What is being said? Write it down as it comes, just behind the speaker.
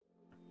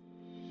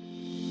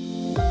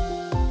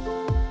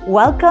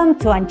Welcome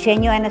to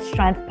Enseño en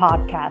Strength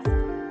podcast.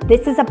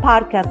 This is a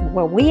podcast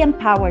where we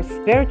empower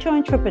spiritual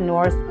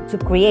entrepreneurs to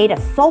create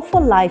a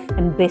soulful life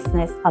and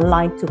business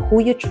aligned to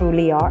who you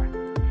truly are.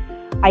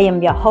 I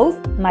am your host,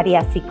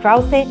 Maria C.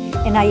 Krause,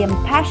 and I am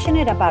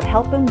passionate about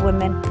helping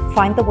women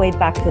find the way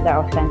back to their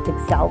authentic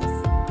selves.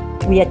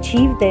 We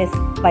achieve this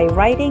by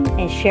writing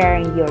and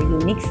sharing your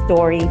unique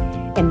story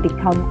and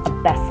become a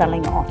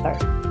best-selling author.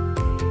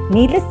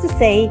 Needless to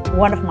say,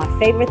 one of my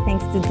favorite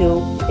things to do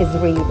is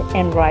read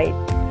and write.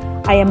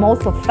 I am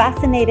also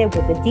fascinated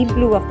with the deep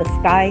blue of the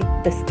sky,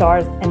 the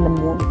stars, and the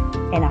moon.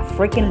 And I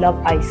freaking love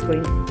ice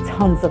cream,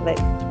 tons of it.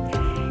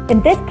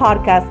 In this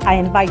podcast, I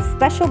invite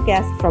special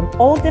guests from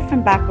all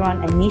different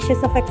backgrounds and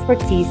niches of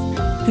expertise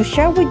to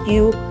share with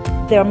you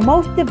their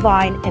most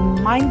divine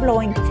and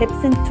mind-blowing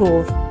tips and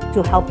tools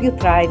to help you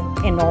thrive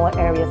in all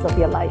areas of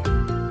your life.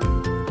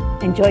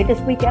 Enjoy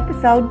this week's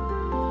episode.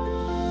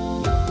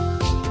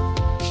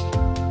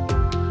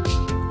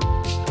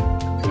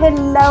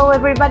 Hello,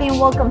 everybody, and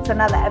welcome to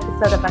another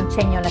episode of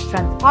Enseño en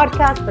Strength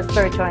podcast for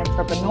spiritual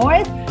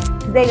entrepreneurs.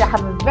 Today, I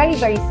have a very,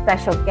 very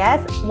special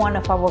guest, one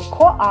of our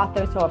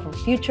co-authors of a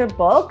future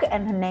book,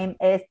 and her name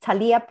is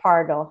Talia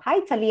Pardo.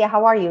 Hi, Talia.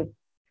 How are you?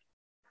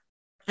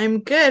 I'm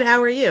good.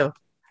 How are you?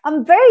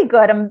 I'm very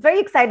good. I'm very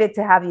excited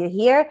to have you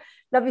here.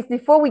 Lovis,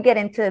 before we get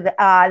into the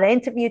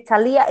interview,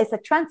 Talia is a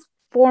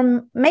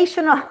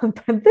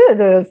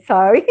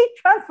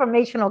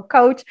transformational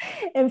coach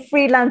and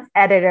freelance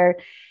editor.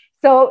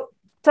 So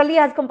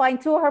Talia has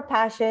combined two of her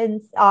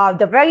passions.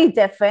 They're very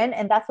different.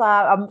 And that's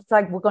why I'm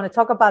like, we're going to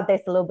talk about this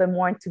a little bit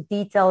more into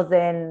details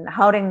and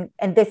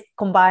and this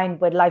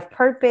combined with life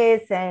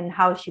purpose and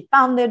how she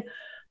found it.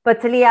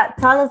 But Talia,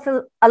 tell us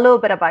a little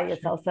bit about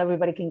yourself so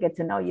everybody can get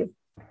to know you.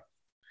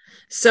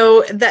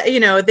 So that,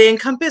 they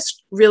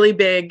encompass really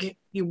big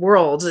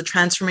worlds, a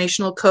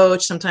transformational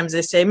coach. Sometimes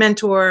they say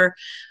mentor.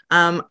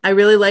 I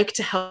really like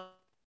to help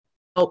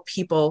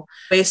people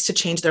ways to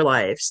change their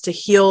lives, to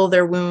heal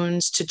their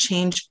wounds, to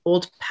change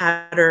old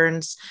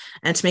patterns,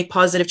 and to make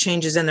positive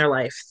changes in their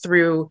life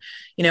through,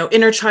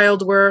 inner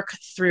child work,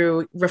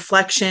 through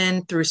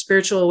reflection, through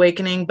spiritual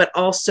awakening. But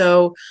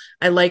also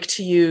I like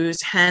to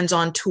use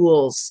hands-on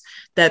tools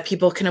that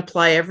people can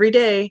apply every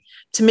day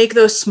to make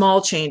those small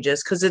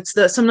changes, because it's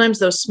sometimes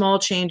those small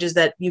changes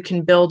that you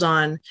can build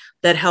on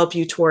that help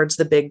you towards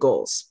the big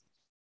goals.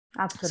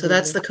 Absolutely. So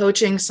that's the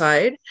coaching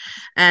side.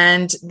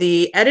 And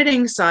the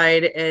editing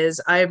side is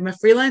I'm a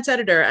freelance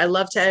editor. I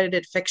love to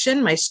edit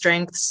fiction. My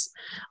strengths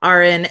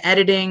are in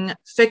editing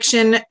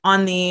fiction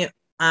on the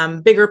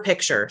bigger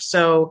picture.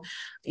 So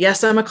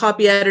yes, I'm a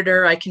copy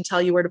editor. I can tell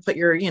you where to put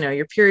your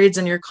periods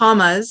and your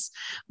commas,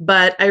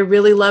 but I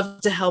really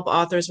love to help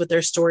authors with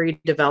their story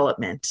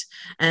development.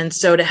 And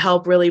so to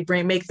help really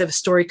make the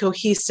story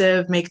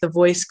cohesive, make the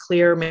voice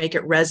clear, make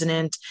it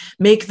resonant,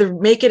 make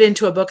it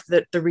into a book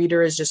that the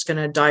reader is just going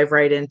to dive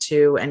right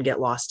into and get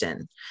lost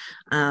in.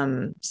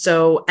 And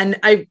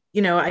I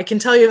can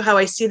tell you how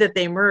I see that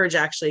they merge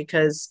actually,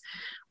 because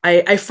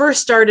I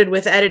first started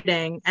with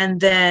editing,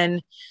 and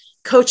then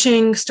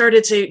coaching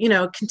started to,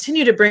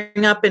 continue to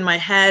bring up in my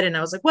head. And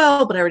I was like,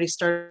 well, but I already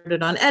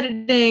started on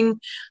editing.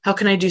 How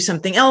can I do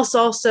something else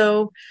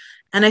also?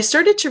 And I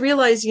started to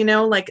realize,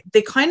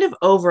 they kind of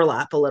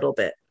overlap a little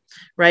bit,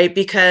 right?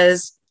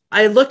 Because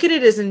I look at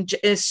it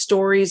as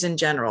stories in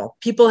general.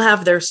 People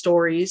have their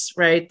stories,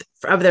 right,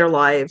 of their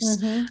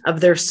lives,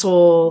 of their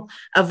soul,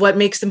 of what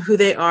makes them who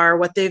they are,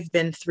 what they've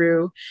been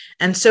through.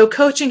 And so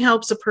coaching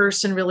helps a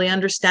person really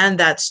understand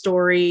that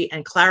story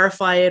and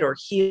clarify it or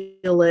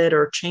heal it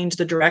or change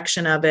the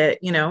direction of it,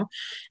 And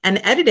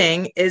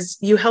editing is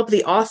you help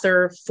the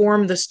author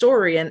form the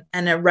story. And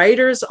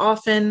writers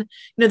often,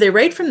 they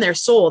write from their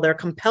soul. They're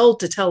compelled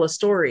to tell a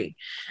story.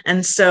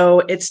 And so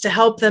it's to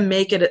help them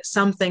make it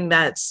something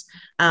that's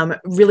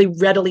really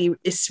readily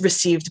is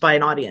received by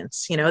an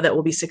audience, that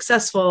will be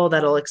successful,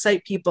 that'll excite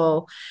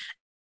people.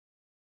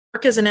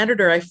 Work as an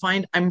editor, I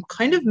find I'm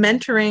kind of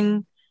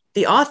mentoring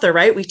the author,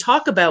 right? We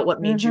talk about what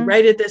made you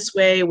write it this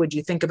way. Would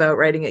you think about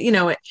writing it?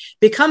 It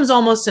becomes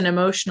almost an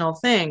emotional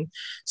thing.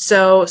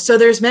 So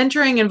there's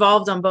mentoring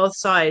involved on both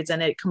sides,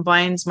 and it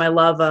combines my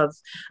love of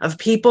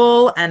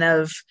people and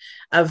of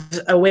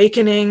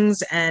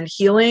awakenings and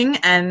healing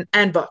and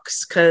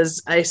books,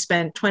 because I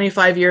spent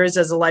 25 years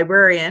as a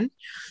librarian.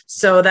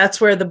 So that's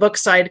where the book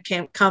side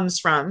comes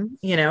from.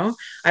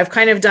 I've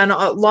kind of done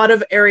a lot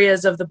of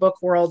areas of the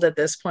book world at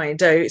this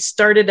point. I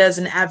started as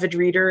an avid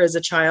reader as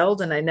a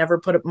child, and I never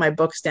put my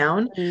books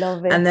down.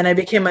 Love it. And then I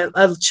became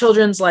a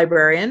children's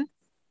librarian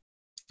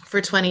for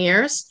 20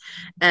 years,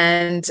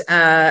 and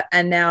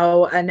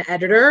now an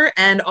editor,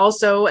 and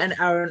also an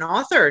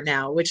author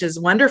now, which is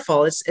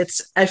wonderful.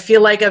 It's I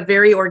feel like a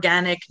very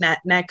organic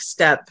next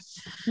step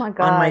on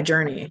my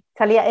journey.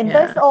 Talia, and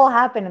this all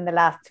happened in the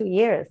last 2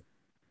 years.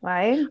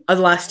 Right? The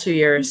last 2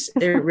 years,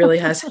 it really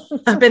has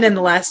happened in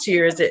the last 2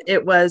 years.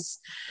 It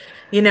was,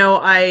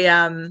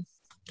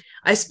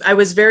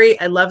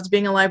 I loved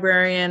being a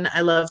librarian.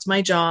 I loved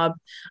my job.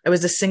 I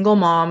was a single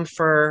mom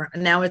for,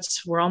 now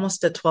we're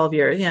almost at 12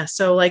 years. Yeah.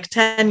 So like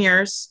 10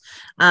 years,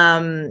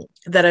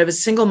 that I was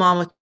a single mom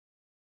with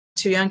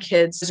two young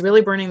kids. I was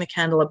really burning the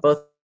candle at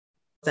both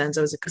ends.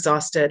 I was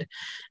exhausted,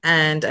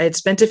 and I had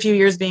spent a few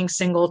years being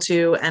single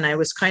too. And I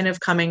was kind of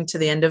coming to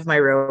the end of my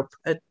rope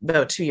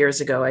about 2 years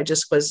ago. I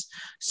just was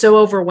so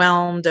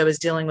overwhelmed. I was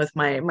dealing with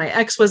my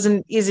ex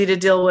wasn't easy to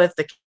deal with.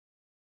 The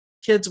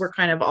kids were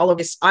kind of all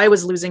over. I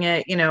was losing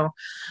it,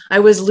 I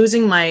was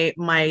losing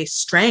my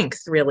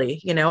strength,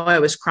 really. I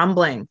was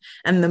crumbling.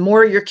 And the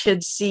more your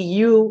kids see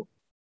you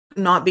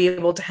not be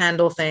able to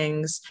handle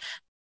things,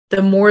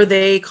 the more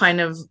they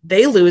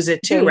lose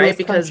it too, right?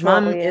 Because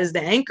control, mom is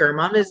the anchor,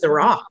 mom is the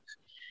rock,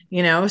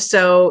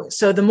 so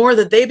the more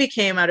that they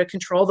became out of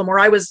control, the more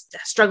I was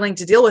struggling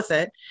to deal with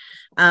it.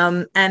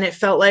 And it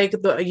felt like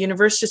the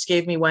universe just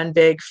gave me one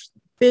big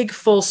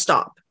full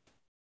stop.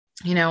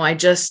 I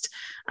just,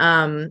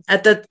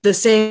 at the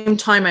same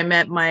time, I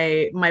met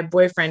my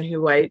boyfriend,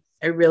 who I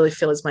really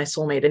feel is my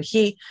soulmate. And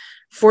he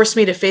forced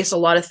me to face a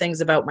lot of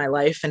things about my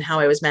life and how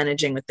I was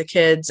managing with the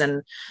kids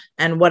and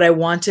what I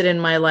wanted in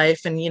my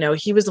life. And,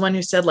 he was the one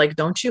who said, like,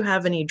 don't you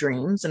have any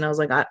dreams? And I was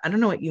like, I don't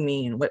know what you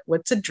mean.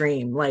 What's a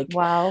dream? Like,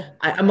 wow,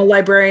 I'm a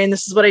librarian.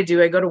 This is what I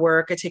do. I go to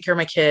work. I take care of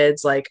my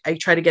kids. Like, I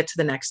try to get to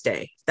the next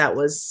day. That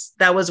was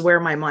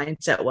where my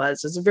mindset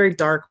was. It was a very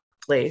dark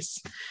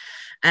place.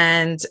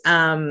 And,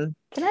 can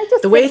I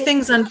just the way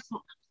things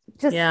unfold.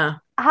 Yeah.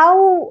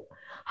 How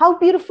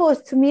beautiful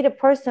is to meet a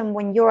person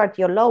when you're at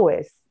your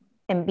lowest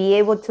and be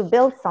able to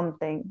build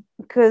something,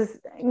 because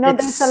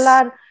there's a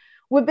lot,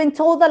 we've been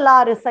told a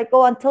lot. It's like,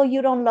 oh, until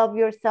you don't love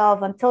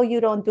yourself, until you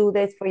don't do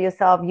this for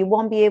yourself, you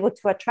won't be able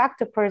to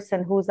attract a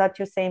person who's at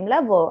your same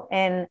level.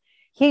 And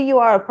here you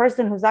are, a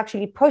person who's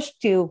actually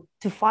pushed you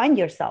to find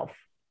yourself.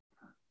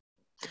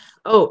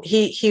 Oh,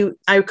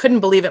 I couldn't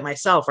believe it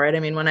myself, right?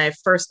 I mean, when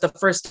the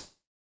first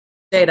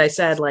date, I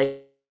said,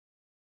 like,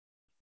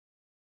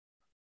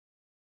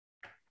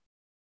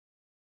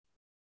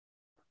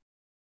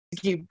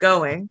 keep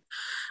going.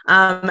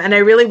 And I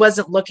really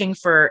wasn't looking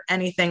for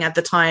anything at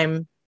the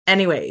time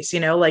anyways,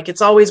 like,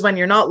 it's always when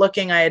you're not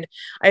looking. I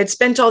had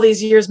spent all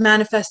these years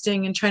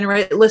manifesting and trying to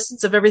write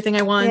lists of everything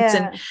I want. Yeah.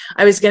 And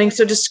I was getting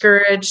so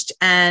discouraged.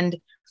 And,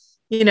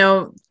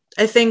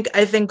 I think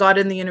God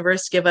and the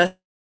universe give us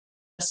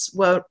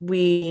what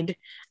we need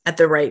at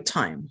the right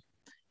time,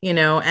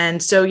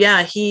 and so,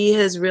 yeah, he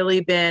has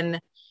really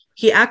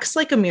he acts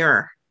like a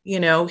mirror.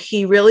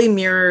 He really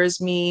mirrors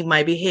me,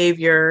 my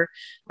behavior.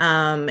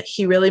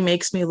 He really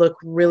makes me look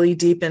really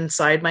deep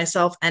inside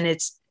myself. And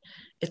it's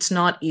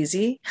not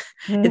easy.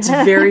 It's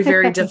very,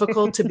 very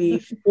difficult to be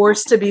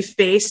forced to be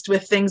faced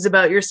with things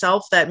about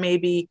yourself that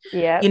maybe,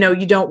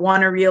 you don't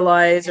want to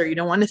realize, or you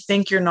don't want to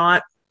think you're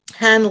not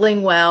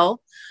handling well.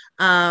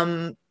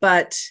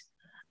 But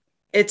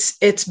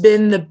it's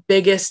been the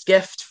biggest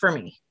gift for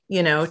me,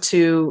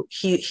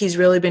 he's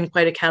really been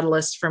quite a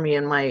catalyst for me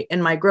in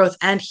my growth.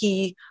 And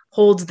he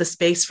holds the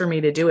space for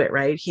me to do it,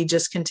 right? He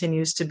just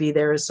continues to be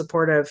there as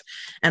supportive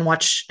and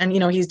watch. And,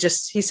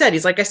 he said,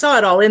 he's like, I saw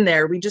it all in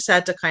there. We just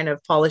had to kind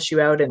of polish you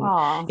out and,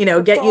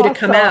 get you to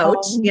come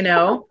out,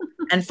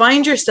 and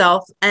find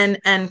yourself, and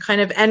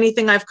kind of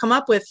anything I've come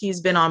up with,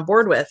 he's been on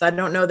board with. I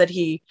don't know that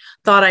he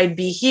thought I'd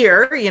be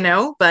here,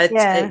 but,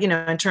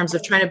 in terms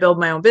of trying to build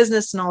my own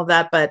business and all of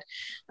that, but,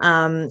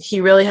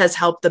 he really has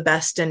helped the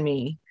best in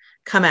me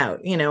come out,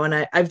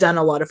 and I've done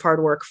a lot of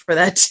hard work for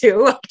that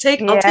too. I'll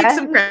take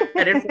some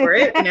credit for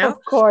it,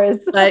 Of course.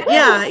 But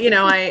yeah,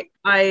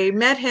 I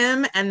met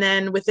him, and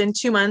then within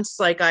 2 months,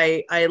 like,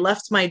 I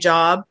left my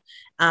job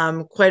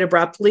quite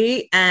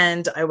abruptly,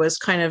 and I was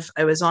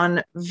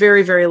on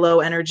very, very low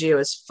energy. I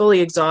was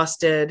fully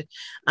exhausted.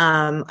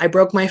 I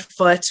broke my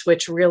foot,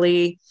 which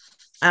really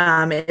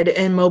it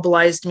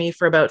immobilized me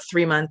for about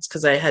 3 months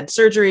because I had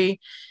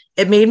surgery.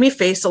 It made me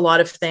face a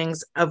lot of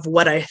things of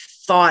what I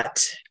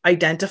thought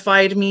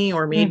identified me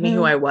or made me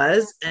who I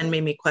was, and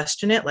made me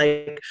question it.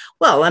 Like,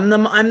 well, I'm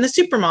the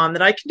super mom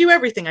that I can do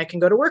everything. I can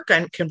go to work.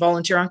 I can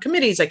volunteer on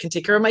committees. I can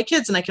take care of my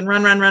kids, and I can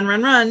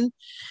run.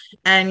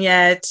 And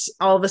yet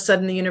all of a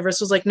sudden the universe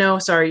was like, no,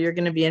 sorry, you're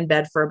going to be in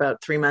bed for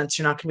about 3 months.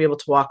 You're not going to be able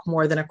to walk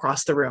more than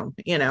across the room,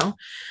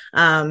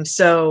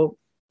 So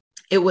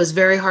it was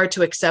very hard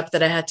to accept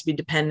that I had to be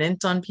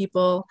dependent on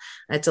people.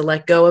 I had to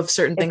let go of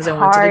certain things I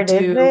wanted to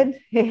do. Isn't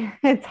it?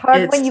 It's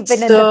hard when you've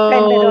been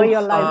independent all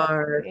your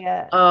life.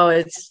 Yeah. Oh,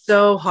 it's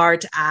so hard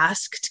to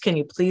ask. Can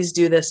you please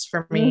do this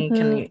for me?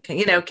 Can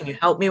you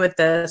help me with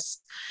this?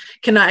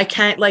 I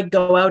can't like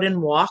go out and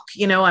walk.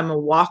 I'm a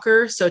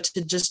walker. So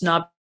to just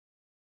not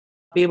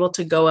be able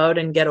to go out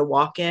and get a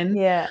walk in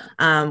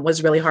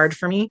was really hard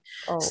for me.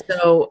 Oh.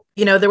 So,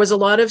 there was a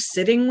lot of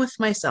sitting with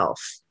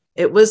myself.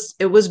 It was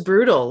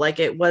brutal. Like,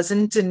 it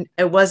wasn't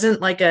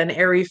like an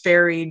airy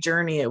fairy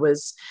journey. It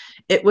was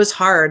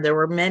hard. There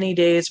were many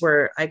days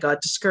where I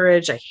got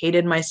discouraged. I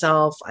hated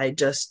myself. I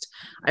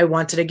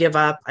wanted to give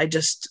up. I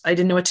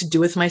didn't know what to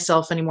do with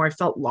myself anymore. I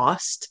felt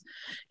lost.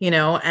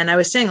 and I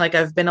was saying, like,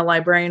 I've been a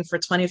librarian for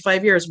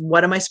 25 years.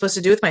 What am I supposed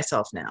to do with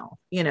myself now?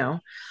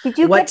 Did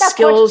you What get that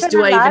skills question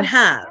do a I even lot?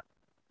 have?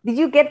 Did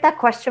you get that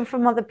question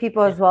from other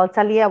people as well,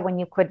 Talia, when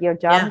you quit your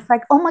job? Yeah. It's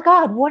like, oh my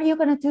God, what are you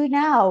going to do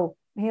now?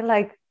 And you're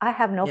like, I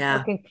have no Yeah.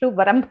 fucking clue,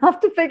 but I'm going to have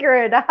to figure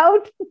it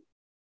out.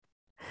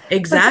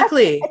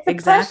 Exactly. It's a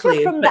Exactly.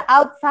 pressure from the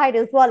outside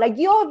as well. Like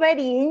you're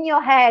already in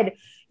your head,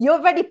 you're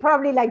already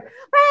probably like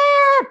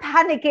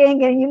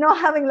panicking and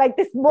having like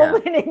this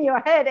moment in your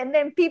head. And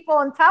then people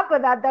on top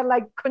of that, they're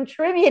like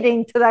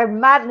contributing to that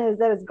madness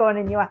that is going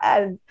in your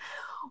head.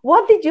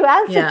 What did you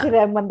answer to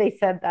them when they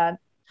said that?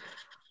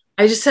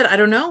 I just said, I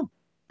don't know.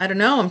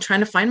 I'm trying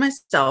to find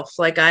myself.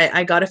 Like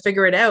I got to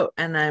figure it out.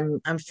 And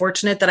I'm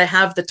fortunate that I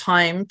have the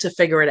time to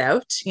figure it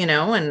out,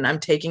 and I'm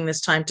taking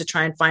this time to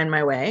try and find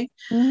my way.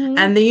 Mm-hmm.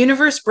 And the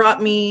universe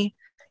brought me,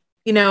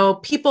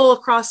 people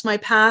across my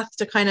path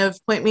to kind of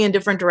point me in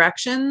different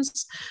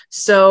directions.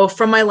 So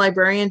from my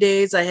librarian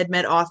days, I had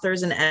met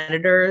authors and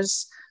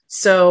editors.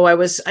 So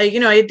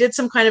I did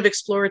some kind of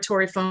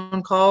exploratory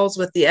phone calls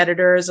with the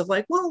editors of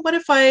like, well, what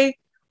if I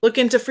look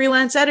into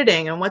freelance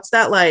editing and what's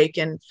that like?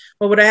 And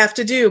what would I have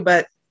to do?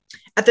 But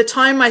at the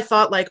time I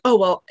thought like, oh,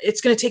 well,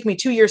 it's going to take me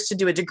 2 years to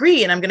do a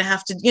degree and I'm going to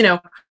have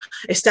to,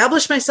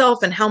 establish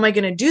myself. And how am I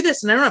going to do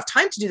this? And I don't have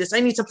time to do this. I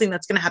need something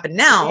that's going to happen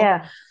now.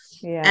 Yeah.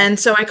 Yeah. And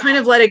so I kind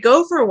of let it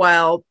go for a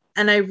while.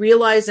 And I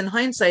realized in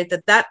hindsight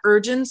that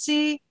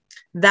urgency,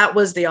 that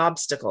was the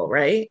obstacle,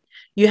 right?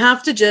 You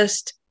have to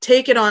just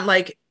take it on,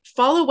 like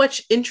follow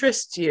what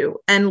interests you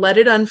and let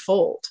it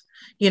unfold.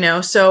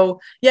 So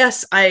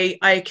yes,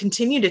 I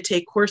continue to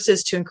take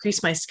courses to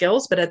increase my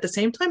skills, but at the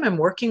same time, I'm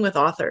working with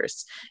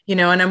authors,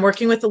 and I'm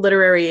working with a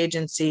literary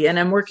agency and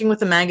I'm working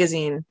with a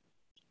magazine.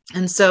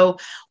 And so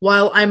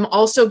while I'm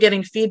also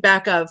getting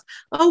feedback of,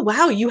 oh,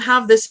 wow, you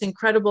have this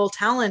incredible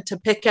talent to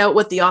pick out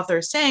what the author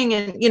is saying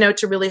and,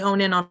 to really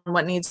hone in on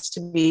what needs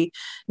to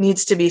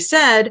be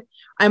said,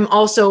 I'm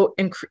also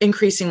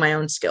increasing my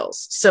own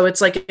skills. So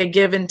it's like a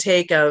give and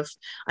take of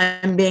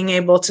I'm being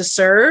able to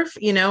serve,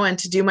 and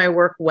to do my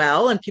work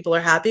well, and people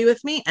are happy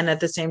with me. And at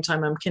the same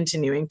time, I'm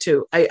continuing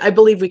to, I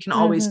believe we can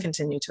always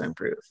continue to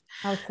improve.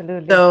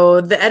 Absolutely.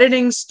 So the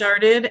editing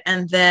started.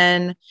 And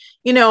then,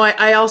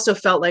 I also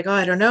felt like, oh,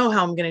 I don't know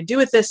how I'm going to do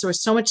with this. There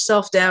was so much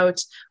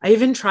self-doubt. I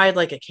even tried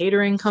like a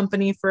catering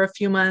company for a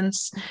few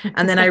months.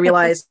 And then I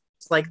realized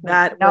like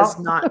that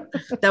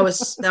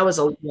was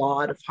a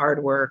lot of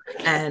hard work.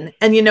 And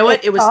you know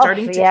what? It was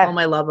starting to kill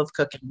my love of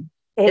cooking.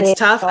 It's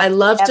tough. I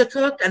love to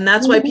cook. And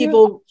that's why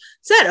people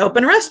said,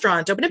 open a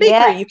restaurant, open a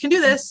bakery. You can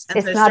do this.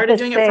 And so I started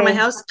doing it from my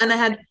house and I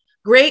had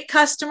great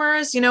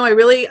customers.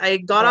 I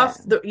got off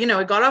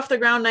the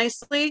ground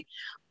nicely,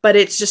 but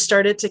it just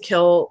started to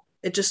kill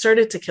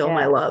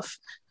my love.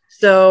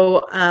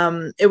 So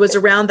it was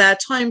around that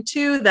time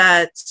too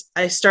that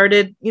I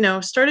started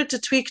to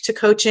tweak to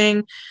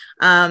coaching.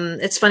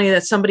 It's funny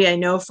that somebody I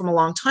know from a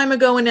long time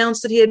ago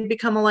announced that he had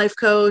become a life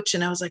coach.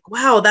 And I was like,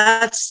 wow,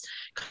 that's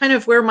kind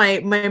of where my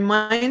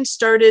mind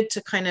started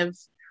to kind of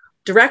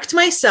direct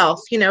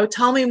myself,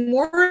 tell me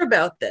more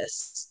about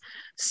this.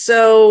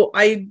 So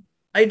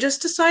I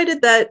just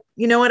decided that,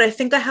 I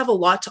think I have a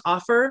lot to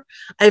offer.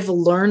 I've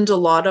learned a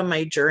lot on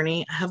my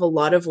journey. I have a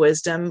lot of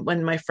wisdom.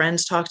 When my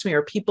friends talk to me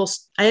or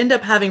I end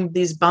up having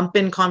these bump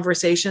in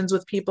conversations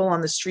with people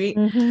on the street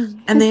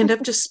and they end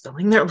up just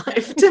spilling their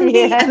life to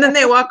me. And then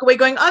they walk away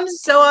going, I'm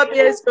so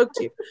happy I spoke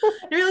to you.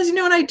 And I realize,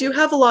 what, I do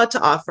have a lot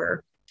to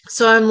offer.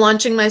 So I'm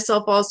launched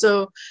myself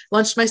also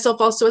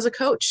as a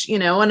coach,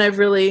 and I've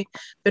really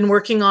been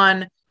working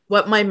on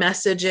what my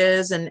message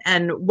is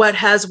and what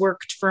has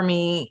worked for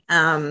me.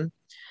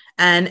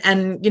 And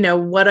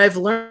what I've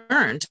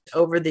learned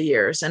over the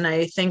years. And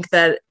I think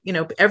that,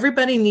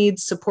 everybody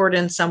needs support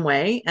in some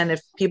way. And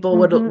if people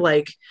would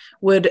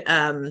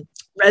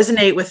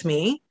resonate with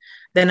me,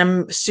 then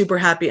I'm super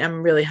happy.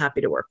 I'm really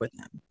happy to work with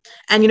them.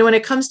 And, when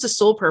it comes to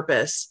soul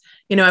purpose,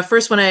 at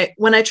first when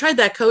I tried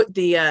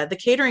the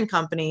catering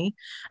company,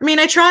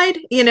 I tried,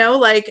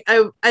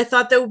 I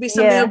thought that would be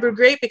something that would be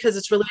great because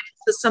it's related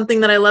to something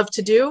that I love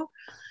to do.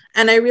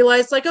 And I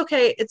realized like,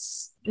 okay,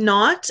 it's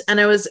not. And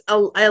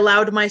I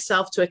allowed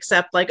myself to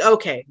accept like,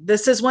 okay,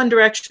 this is one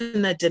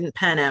direction that didn't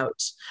pan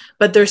out,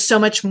 but there's so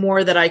much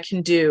more that I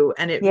can do.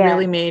 And it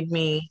really made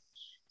me,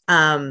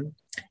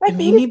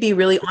 be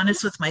really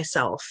honest with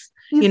myself,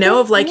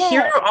 of like,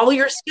 here are all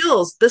your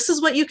skills. This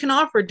is what you can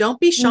offer. Don't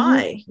be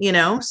shy,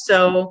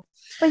 so.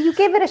 But you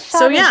gave it a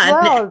shot as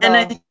well,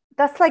 and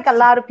that's like a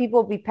lot of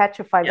people be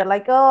petrified. They're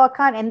like, oh, I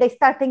can't. And they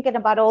start thinking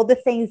about all the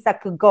things that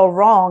could go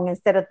wrong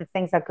instead of the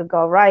things that could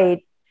go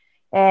right.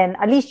 And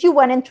at least you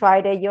went and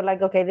tried it. You're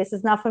like, okay, this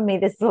is not for me.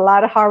 This is a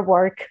lot of hard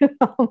work.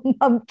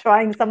 I'm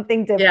trying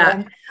something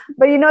different.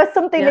 But, it's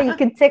something that you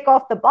can tick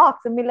off the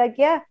box and be like,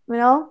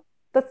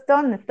 that's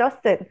done. It's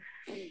dusted.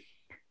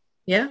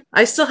 Yeah.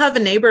 I still have a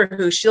neighbor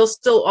who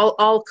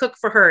I'll cook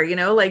for her,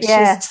 like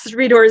Yeah. she's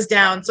 3 doors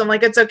down. So I'm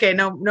like, it's okay.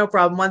 No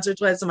problem. Once or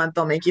twice a month,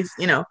 I'll make you,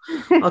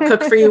 I'll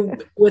cook for you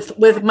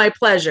with my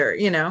pleasure,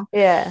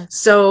 Yeah.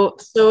 So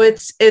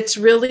it's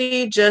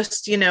really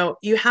just,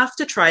 you have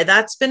to try.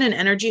 That's been an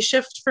energy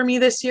shift for me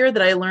this year,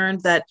 that I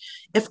learned that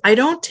if I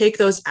don't take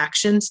those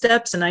action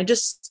steps and I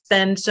just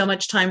spend so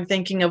much time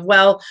thinking of,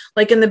 well,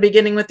 like in the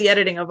beginning with the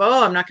editing of,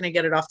 oh, I'm not going to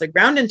get it off the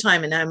ground in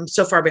time and I'm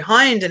so far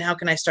behind and how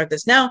can I start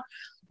this now?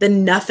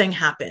 Then nothing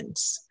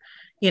happens,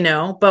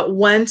 but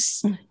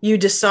once you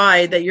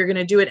decide that you're going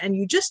to do it and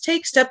you just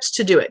take steps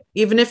to do it,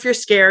 even if you're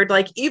scared,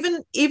 like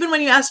even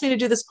when you asked me to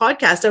do this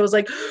podcast, I was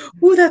like,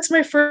 oh, that's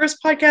my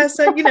first podcast.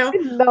 I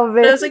love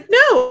it. I was like,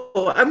 no,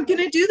 I'm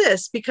going to do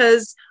this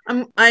because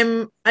I'm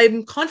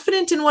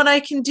confident in what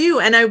I can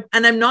do. And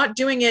I'm not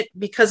doing it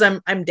because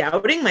I'm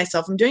doubting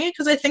myself. I'm doing it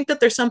because I think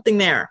that there's something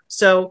there.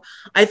 So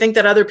I think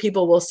that other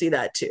people will see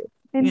that too.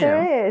 And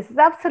there is,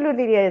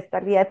 absolutely is,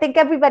 Talia. I think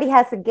everybody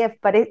has a gift,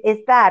 but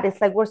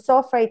it's like we're so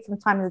afraid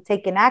sometimes of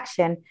taking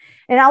action.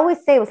 And I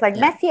always say, it was like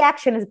messy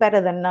action is better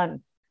than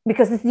none,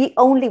 because it's the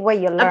only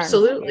way you learn.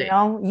 Absolutely.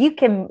 You're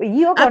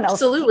going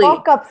to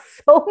fuck up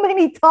so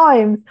many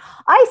times.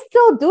 I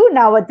still do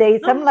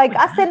nowadays. I'm like,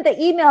 I send the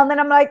email and then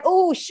I'm like,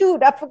 oh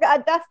shoot, I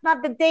forgot, that's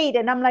not the date.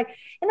 And I'm like,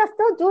 and I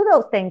still do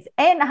those things,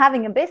 and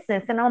having a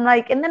business. And I'm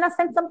like, and then I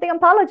send something,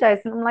 apologize.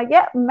 And I'm like,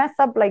 yeah, mess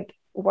up, like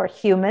we're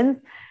humans.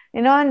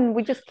 And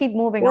we just keep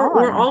moving on.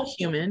 We're all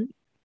human.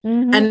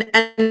 Mm-hmm.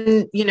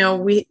 And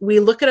we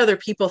look at other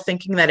people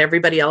thinking that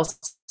everybody else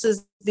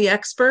is the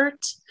expert,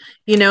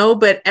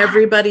 but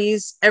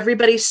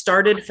everybody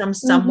started from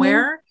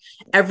somewhere.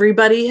 Mm-hmm.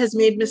 Everybody has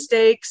made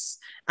mistakes.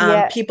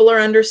 People are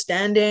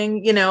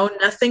understanding,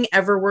 nothing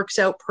ever works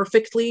out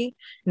perfectly.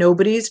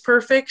 Nobody's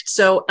perfect.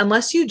 So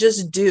unless you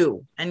just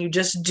do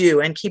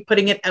and keep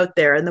putting it out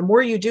there, and the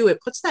more you do,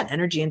 it puts that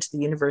energy into the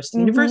universe. The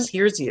universe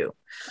hears you.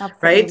 Absolutely.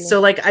 Right. So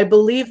like, I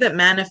believe that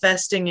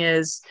manifesting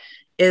is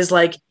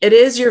like, it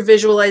is your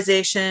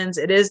visualizations.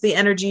 It is the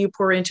energy you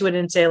pour into it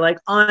and say like,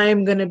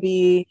 I'm going to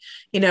be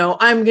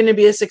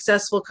a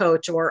successful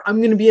coach, or I'm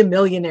going to be a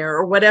millionaire,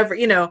 or whatever,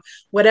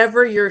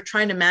 whatever you're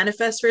trying to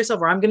manifest for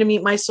yourself, or I'm going to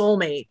meet my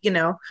soulmate.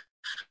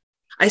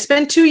 I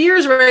spent 2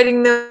 years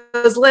writing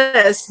those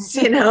lists,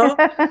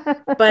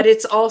 but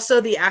it's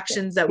also the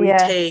actions that we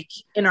take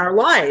in our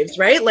lives,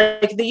 right?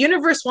 Like the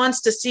universe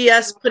wants to see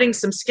us putting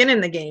some skin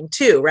in the game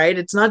too, right?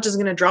 It's not just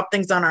going to drop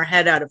things on our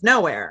head out of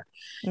nowhere.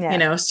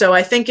 So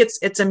I think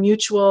it's a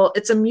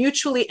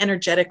mutually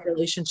energetic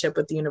relationship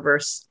with the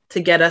universe to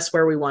get us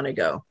where we want to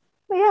go.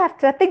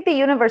 I think the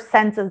universe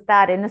senses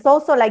that. And it's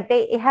also like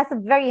it has a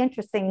very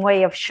interesting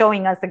way of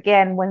showing us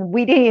again when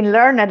we didn't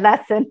learn a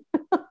lesson.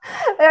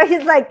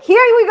 He's like, here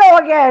we go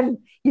again.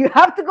 You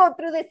have to go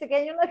through this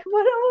again. You're like,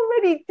 well, I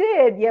already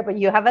did. Yeah, but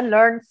you haven't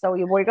learned. So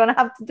we're going to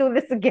have to do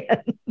this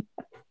again.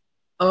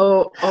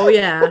 Oh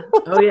yeah.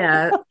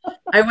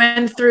 I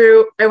went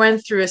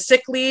through a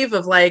sick leave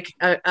of like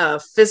a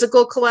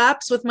physical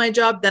collapse with my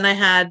job. Then I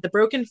had the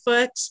broken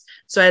foot.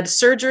 So I had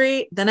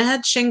surgery. Then I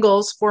had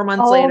shingles 4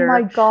 months later.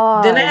 Oh my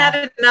God. Then I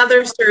had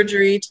another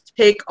surgery to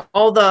take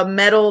all the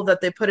metal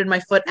that they put in my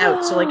foot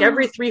out. So like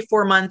every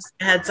 3-4 months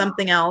I had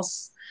something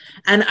else.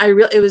 And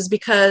it was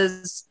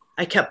because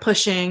I kept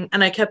pushing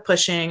and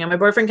my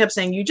boyfriend kept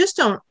saying,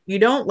 you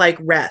don't like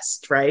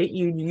rest, right?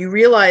 You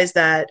realize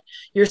that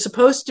you're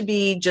supposed to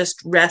be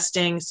just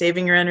resting,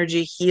 saving your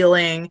energy,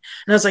 healing. And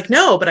I was like,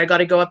 no, but I got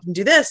to go up and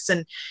do this.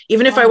 And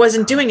even if I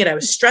wasn't doing it, I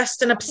was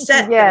stressed and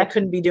upset that I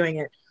couldn't be doing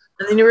it.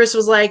 And the universe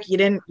was like, you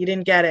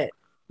didn't get it.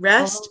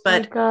 Rest,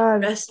 but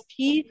rest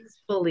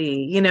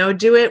peacefully,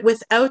 do it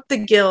without the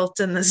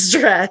guilt and the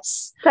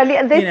stress.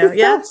 This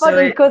is so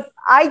funny because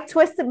I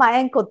twisted my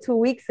ankle 2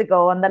 weeks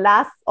ago on the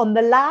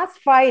last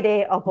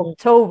Friday of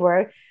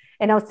October.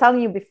 And I was telling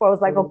you before, it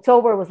was like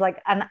October was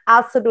like an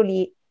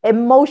absolutely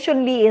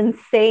emotionally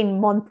insane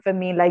month for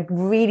me. Like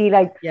really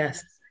like,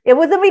 yes. It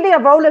wasn't really a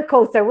roller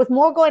coaster. It was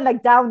more going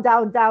like down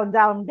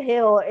the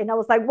hill. And I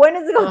was like, when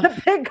is it going to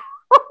pick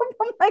up?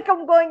 I'm like,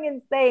 I'm going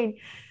insane.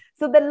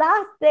 So the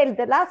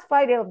last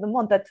Friday of the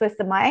month, I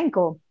twisted my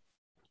ankle.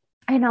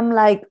 And I'm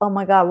like, oh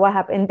my God, what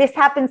happened? And this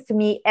happens to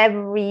me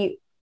the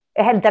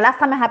last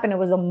time it happened, it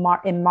was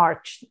in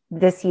March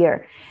this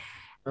year.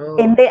 Oh.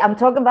 And I'm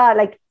talking about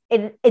like,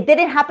 it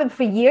didn't happen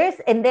for years.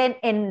 And then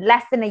in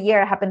less than a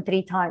year, it happened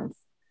 3 times.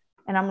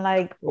 And I'm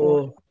like,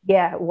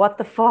 yeah, what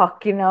the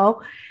fuck,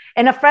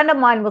 And a friend of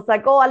mine was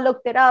like, oh, I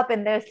looked it up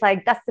and there's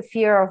like, that's the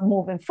fear of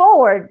moving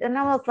forward. And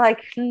I was like,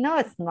 no,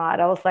 it's not.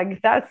 I was like,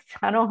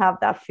 I don't have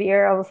that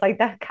fear. I was like,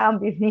 that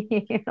can't be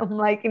me. I'm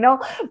like,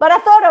 but I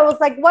thought, I was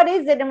like, what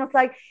is it? And I was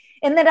like,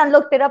 and then I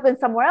looked it up in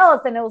somewhere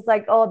else and it was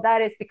like, oh,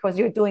 that is because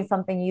you're doing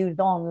something you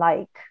don't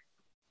like.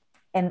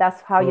 And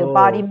that's how your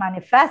body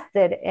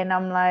manifested. And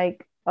I'm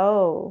like,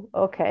 Oh,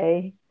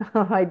 okay.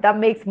 Like, that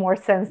makes more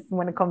sense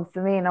when it comes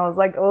to me. And I was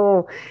like,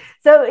 oh,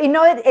 so,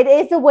 it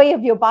is a way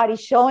of your body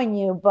showing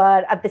you,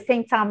 but at the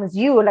same time as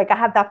you, like, I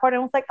have that part.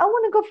 And I was like, I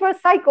want to go for a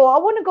cycle. I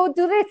want to go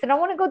do this and I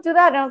want to go do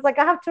that. And I was like,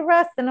 I have to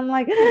rest. And I'm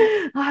like,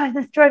 oh,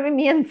 that's driving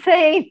me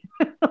insane.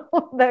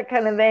 That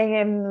kind of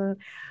thing.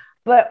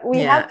 But Yeah. we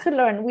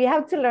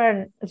have to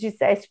learn, as you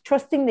say,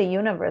 trusting the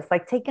universe,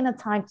 like taking the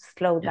time to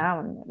slow Yeah.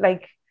 down.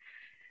 Like,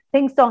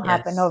 things don't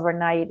happen Yes.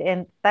 overnight.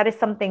 And that is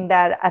something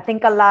that I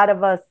think a lot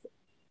of us,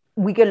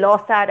 we get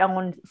lost at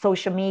on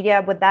social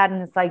media with that.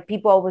 And it's like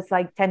people always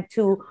like tend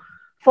to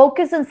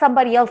focus on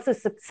somebody else's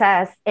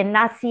success and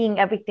not seeing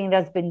everything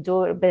that's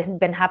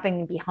been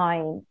happening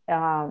behind,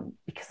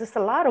 because it's a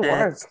lot of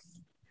work, That's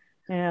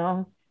you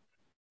know.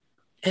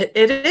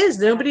 it is.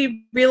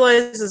 Nobody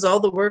realizes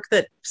all the work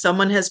that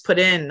someone has put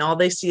in. All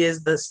they see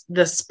is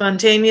the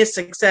spontaneous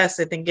success.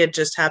 I think it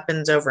just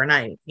happens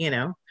overnight, you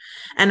know.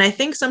 And I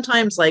think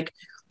sometimes like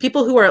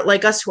people who are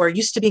like us who are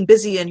used to being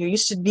busy and you're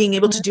used to being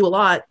able to do a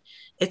lot,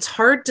 it's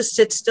hard to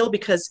sit still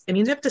because it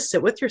means you have to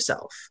sit with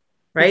yourself,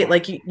 right? Yeah.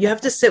 Like you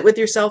have to sit with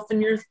yourself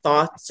and your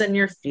thoughts and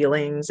your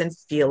feelings and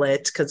feel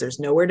it because there's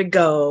nowhere to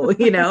go,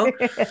 you know.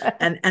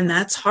 And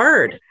that's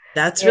hard.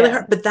 That's really Yeah.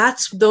 hard. But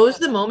that's those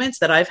are the moments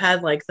that I've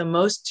had like the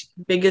most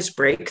biggest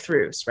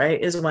breakthroughs, right?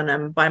 Is when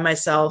I'm by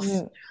myself,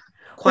 Mm. Well,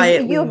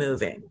 quietly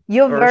moving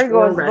you're Virgo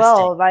or as resting.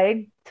 well,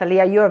 right?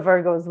 Talia, you're a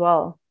Virgo as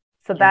well.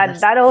 So Yes.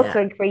 that Yeah. also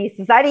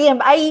increases.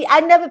 I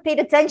never paid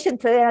attention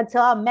to it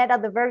until I met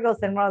other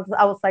Virgos, and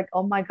I was like,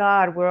 oh my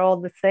God, we're all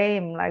the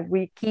same. Like,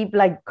 we keep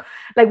like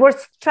we're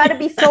trying to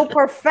be so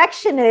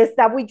perfectionist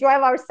that we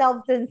drive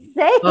ourselves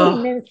insane.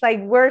 And Oh, it's like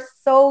we're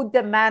so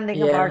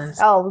demanding of yes.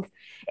 ourselves.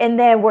 And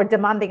then we're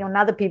demanding on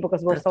other people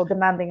because we're so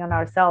demanding on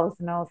ourselves.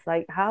 And I was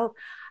like, how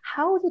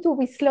do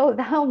we slow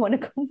down when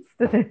it comes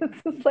to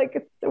this? It's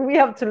like we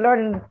have to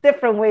learn a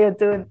different way of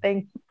doing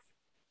things.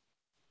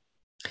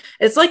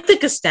 It's like the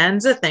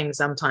Costanza thing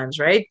sometimes,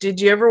 right?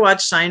 Did you ever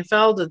watch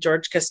Seinfeld with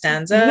George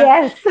Costanza?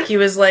 Yes. He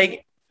was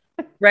like,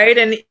 right,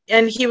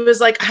 and he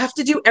was like, I have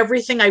to do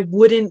everything I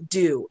wouldn't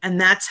do,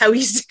 and that's how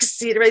he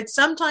succeeded, right?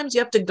 Sometimes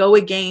you have to go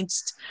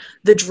against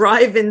the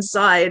drive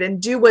inside and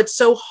do what's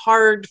so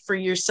hard for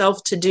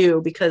yourself to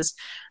do because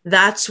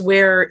that's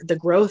where the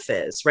growth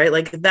is, right?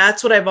 Like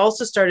that's what I've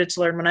also started to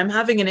learn when I'm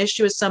having an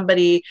issue with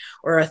somebody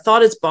or a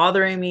thought is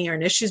bothering me or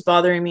an issue's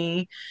bothering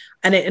me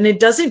and it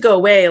doesn't go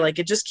away, like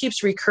it just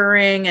keeps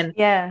recurring, and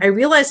Yeah. I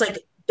realize like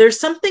there's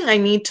something I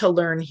need to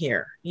learn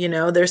here, you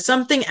know, there's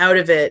something out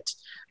of it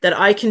that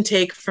I can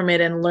take from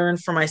it and learn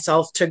for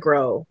myself to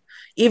grow,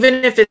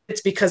 even if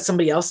it's because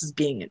somebody else is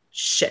being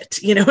shit.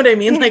 You know what I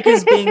mean? Like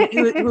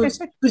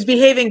who's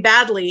behaving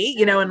badly,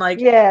 you know, and like,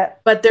 Yeah.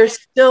 but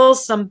there's still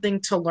something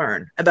to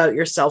learn about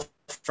yourself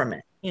from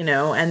it, you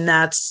know, and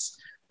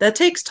that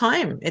takes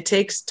time. It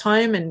takes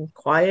time and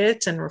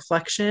quiet and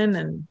reflection,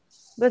 and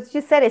But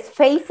you said it's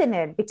facing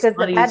it, it's because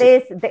not that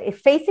easy. is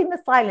facing the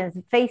silence,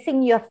 facing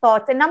your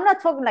thoughts. And I'm not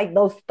talking like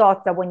those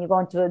thoughts that when you go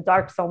into a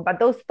dark zone, but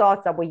those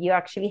thoughts that when you're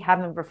actually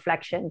having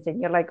reflections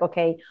and you're like,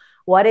 okay,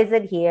 what is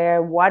it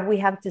here? What we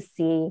have to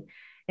see?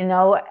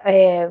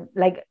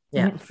 Like,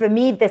 Yeah. for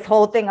me, this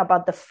whole thing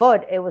about the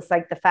foot, it was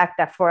like the fact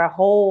that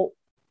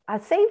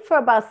I'd say for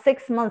about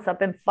 6 months,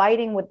 I've been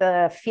fighting with the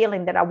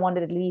feeling that I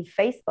wanted to leave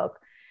Facebook.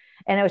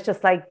 And it was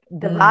just like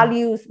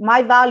Mm.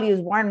 my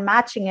values weren't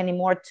matching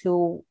anymore to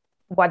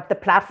what the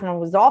platform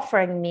was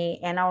offering me.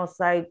 And I was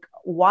like,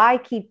 why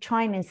keep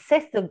trying to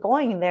insist on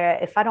going there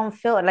if I don't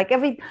feel it? Like,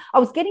 I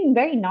was getting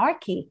very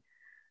narky.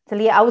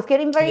 Talia, I was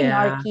getting very Yeah.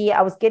 narky.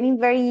 I was getting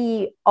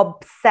very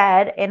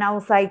upset. And I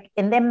was like,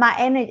 and then my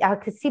energy, I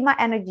could see my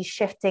energy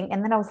shifting. And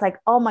then I was like,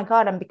 oh my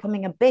God, I'm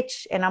becoming a bitch.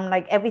 And I'm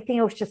like, everything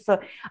was just so,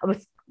 I was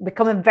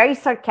becoming very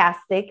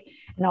sarcastic.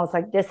 And I was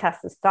like, this has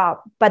to stop.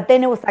 But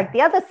then it was like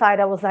the other side,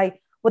 I was like,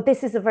 well,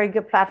 this is a very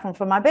good platform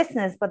for my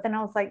business. But then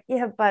I was like,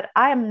 yeah, but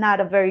I am not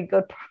a very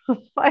good,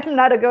 I'm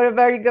not a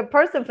very good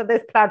person for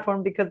this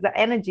platform, because the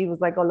energy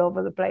was like all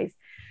over the place.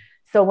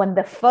 So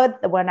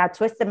when I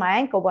twisted my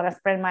ankle, when I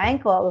sprained my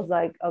ankle, I was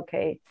like,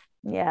 okay,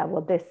 yeah,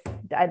 well, this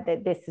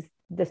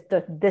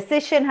the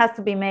decision has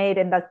to be made,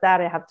 and that's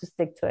that. I have to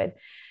stick to it,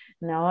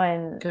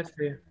 and Good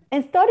for you.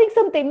 starting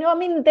something new. I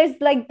mean,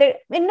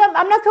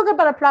 I'm not talking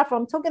about a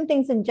platform. I'm talking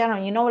things in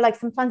general. Like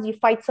sometimes you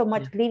fight so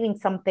much Yeah. leaving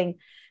something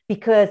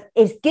because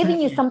it's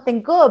giving you Yeah.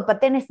 something good,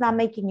 but then it's not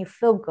making you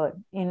feel good.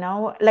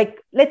 Like,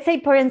 let's say,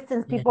 for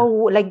instance, Yeah.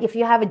 like, if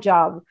you have a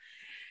job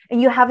and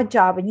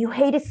you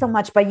hate it so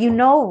much, but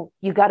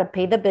you got to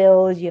pay the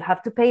bills, you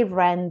have to pay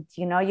rent,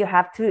 you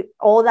have to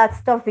all that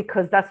stuff,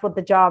 because that's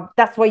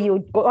why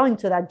you're going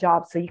to that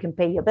job, so you can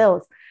pay your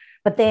bills.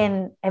 But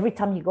then every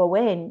time you go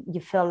in,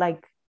 you feel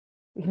like,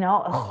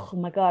 oh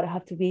my God, I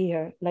have to be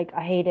here. Like,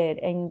 I hate it.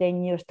 And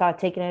then you start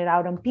taking it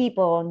out on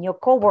people, on your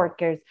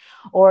coworkers,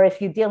 or if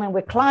you're dealing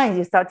with clients,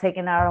 you start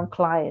taking it out on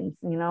clients,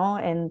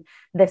 and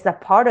there's a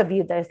part of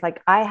you that's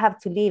like, I have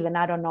to leave and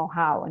I don't know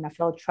how, and I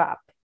feel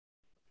trapped.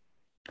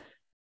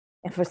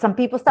 And for some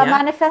people, start Yeah.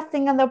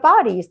 manifesting in their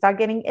body. You start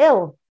getting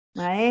ill,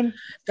 right?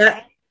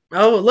 That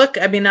Oh, look,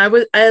 I mean, I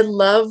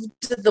loved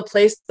the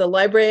place, the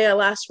library I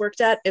last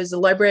worked at. It was the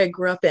library I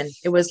grew up in.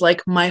 It was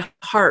like my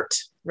heart,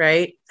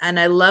 right? And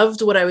I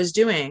loved what I was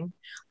doing.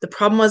 The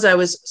problem was I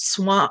was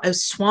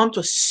swamped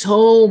with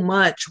so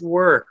much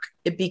work.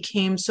 It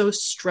became so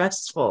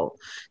stressful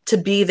to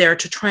be there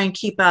to try and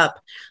keep up.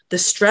 The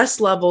stress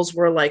levels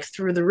were like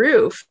through the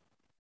roof.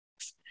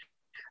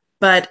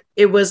 But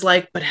it was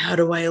like, but how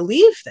do I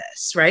leave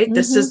this, right? Mm-hmm.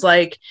 This is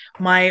like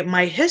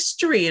my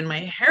history and my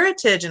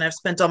heritage, and I've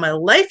spent all my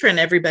life here, and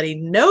everybody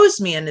knows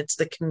me, and it's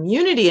the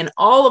community and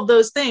all of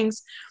those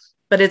things.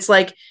 But it's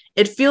like,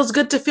 it feels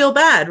good to feel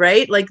bad,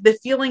 right? Like the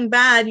feeling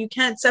bad, you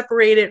can't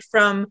separate it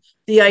from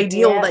the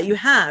ideal that you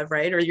have,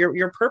 right? Or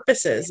your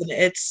purposes. And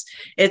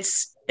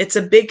it's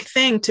a big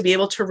thing to be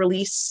able to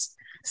release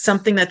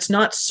something that's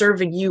not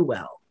serving you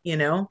well, you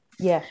know?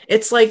 Yeah.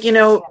 It's like, you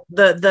know,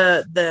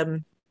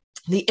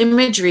 the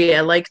imagery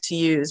I like to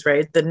use,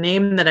 right? The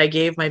name that I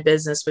gave my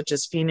business, which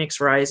is Phoenix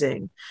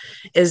Rising,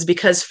 is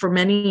because for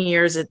many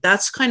years,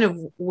 that's kind of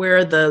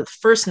where the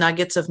first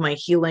nuggets of my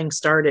healing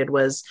started.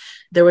 Was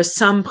there was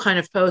some kind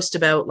of post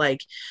about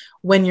like,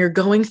 when you're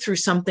going through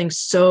something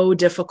so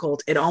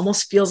difficult, it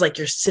almost feels like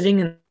you're sitting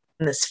in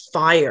this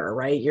fire,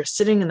 right? You're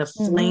sitting in the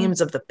flames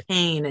of the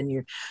pain,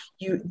 and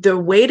the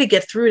way to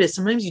get through it is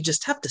sometimes you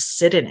just have to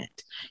sit in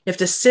it. You have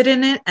to sit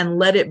in it and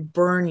let it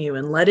burn you,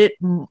 and let it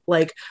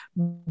like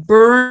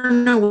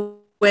burn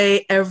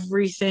away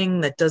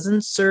everything that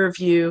doesn't serve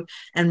you,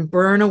 and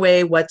burn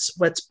away what's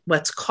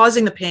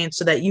causing the pain,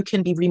 so that you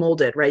can be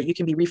remolded, right? You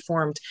can be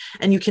reformed,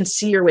 and you can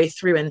see your way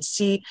through, and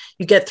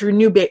you get through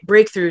new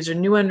breakthroughs or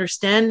new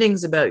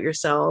understandings about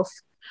yourself.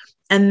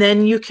 And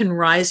then you can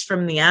rise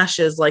from the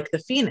ashes like the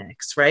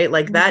phoenix, right?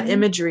 Like that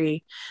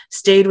imagery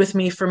stayed with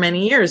me for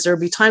many years. There'd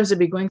be times I'd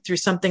be going through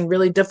something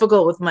really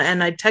difficult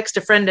and I'd text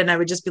a friend and I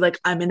would just be like,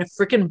 I'm in a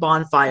freaking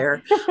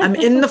bonfire. I'm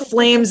in the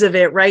flames of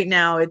it right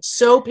now. It's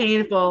so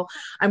painful.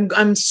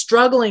 I'm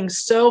struggling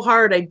so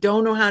hard. I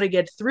don't know how to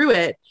get through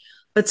it.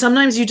 But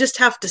sometimes you just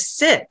have to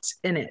sit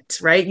in it,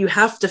 right? You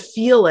have to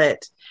feel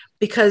it,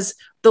 because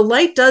the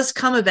light does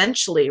come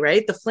eventually,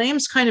 right? The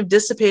flames kind of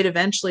dissipate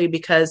eventually,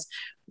 because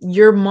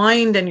your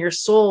mind and your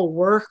soul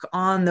work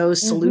on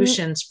those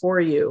solutions for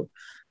you.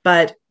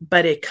 But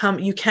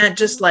you can't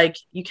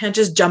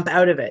just jump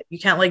out of it. You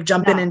can't like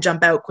jump in and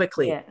jump out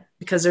quickly,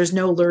 because there's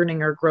no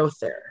learning or growth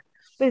there.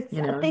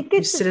 You know,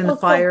 you sit in the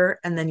fire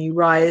and then you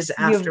rise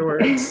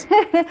afterwards.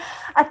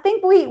 I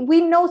think we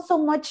know so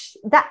much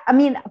that, I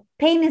mean,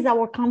 pain is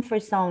our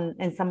comfort zone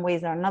in some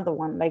ways or another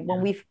one. Like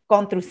when we've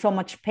gone through so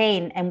much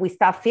pain and we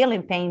start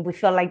feeling pain, we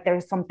feel like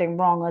there's something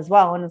wrong as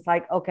well. And it's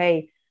like,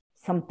 okay,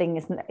 something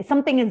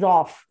is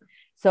off.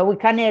 So we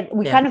kind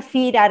of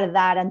feed out of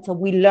that until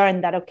we learn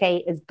that,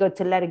 okay, it's good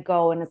to let it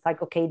go. And it's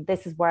like, okay,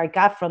 this is where I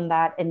got from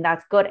that, and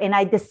that's good. And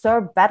I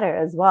deserve better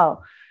as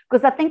well.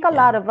 Because I think a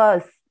lot of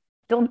us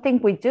don't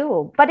think we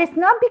do. But it's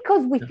not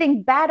because we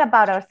think bad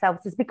about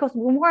ourselves. It's because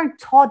we weren't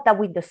taught that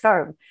we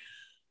deserve.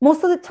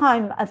 Most of the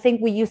time, I think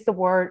we use the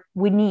word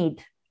we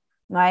need,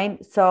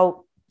 right?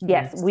 So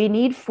yes, we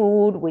need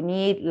food. We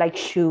need like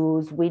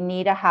shoes. We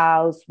need a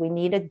house. We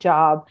need a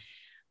job.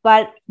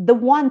 But the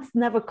wants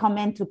never come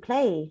into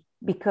play,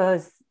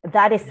 because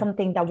that is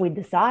something that we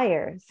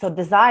desire. So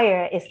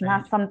desire is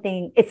not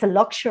something, it's a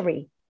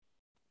luxury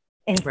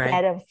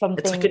instead of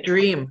something. It's like a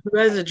dream. Who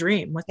has a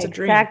dream? What's a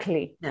dream?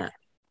 Exactly. Yeah.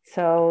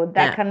 So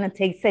that kind of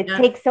takes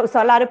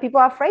so a lot of people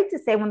are afraid to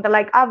say, when they're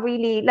like, I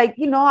really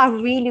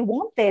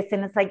want this.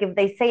 And it's like, if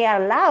they say it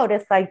out loud,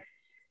 it's like,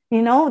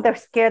 you know, they're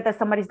scared that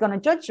somebody's going to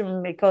judge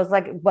them, because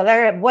like,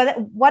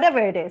 whatever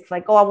it is,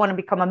 like, oh, I want to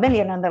become a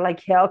millionaire. And they're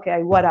like, yeah,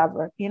 okay,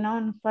 whatever, you know,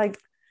 and it's like,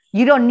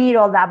 you don't need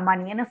all that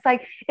money. And it's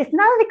like, it's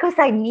not because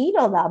I need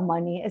all that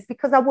money. It's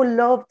because I would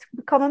love to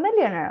become a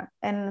millionaire.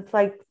 And it's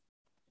like,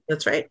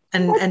 that's right.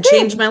 And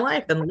change my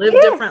life and live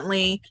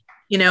differently,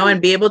 you know,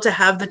 and be able to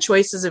have the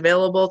choices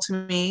available to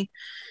me.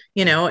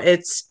 You know,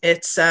 it's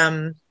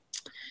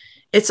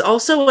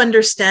also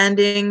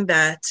understanding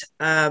that,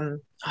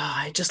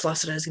 I just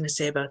lost what I was going to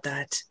say about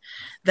that.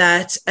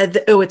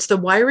 It's the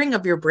wiring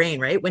of your brain,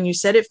 right? When you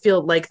said it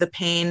feel like the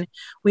pain,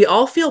 we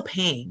all feel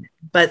pain,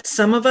 but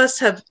some of us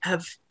have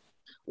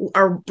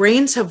our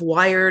brains have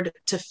wired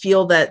to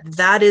feel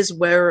that is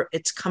where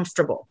it's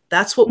comfortable.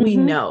 That's what we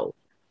know,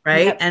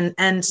 right? Yep.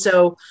 And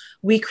so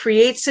we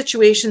create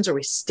situations, or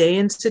we stay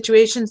in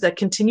situations that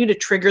continue to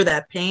trigger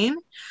that pain,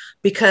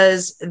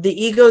 because the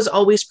ego is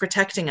always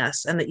protecting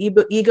us, and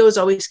the ego is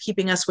always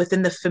keeping us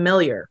within the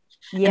familiar.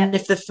 Yeah. And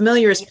if the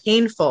familiar is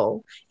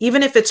painful,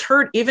 even if it's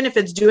hurt, even if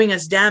it's doing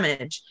us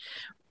damage,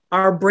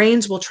 our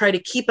brains will try to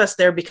keep us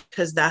there,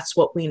 because that's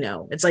what we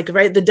know. It's like,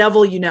 right, the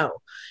devil, you know,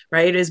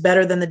 right, is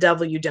better than the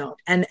devil you don't.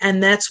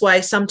 And that's why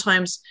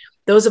sometimes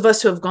those of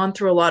us who have gone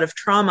through a lot of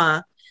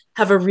trauma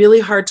have a really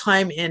hard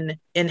time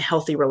in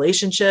healthy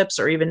relationships,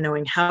 or even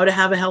knowing how to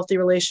have a healthy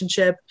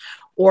relationship,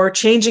 or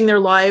changing their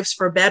lives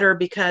for better,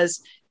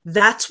 because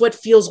that's what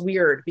feels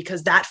weird,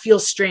 because that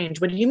feels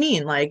strange. What do you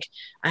mean? Like,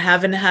 I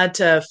haven't had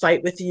to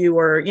fight with you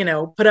or,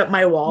 put up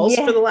my walls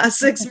for the last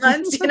 6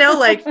 months,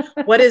 like,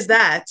 what is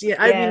that? Yeah.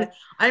 I mean,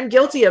 I'm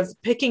guilty of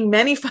picking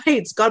many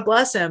fights. God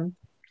bless him,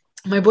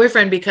 my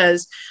boyfriend,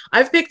 because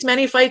I've picked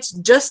many fights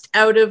just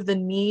out of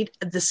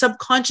the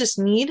subconscious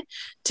need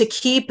to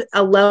keep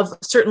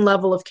certain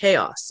level of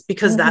chaos,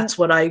 because that's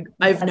what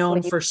I've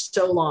known for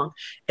so long.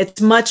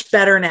 It's much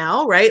better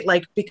now, right?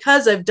 Like,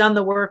 because I've done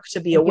the work to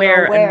be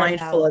aware and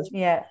mindful of,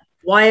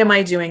 why am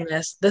I doing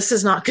this? This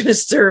is not going to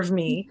serve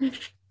me.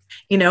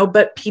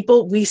 But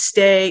people,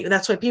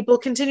 that's why people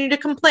continue to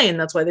complain.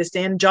 That's why they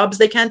stay in jobs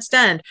they can't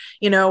stand,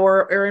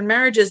 or in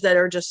marriages that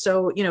are just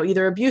so,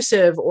 either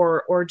abusive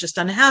or just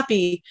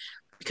unhappy,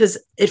 because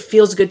it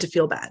feels good to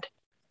feel bad.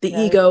 The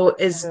ego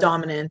is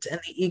dominant, and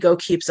the ego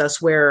keeps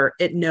us where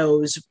it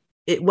knows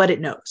what it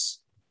knows.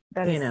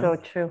 That is so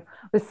true.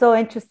 It was so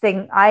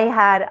interesting.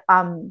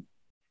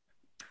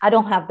 I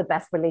don't have the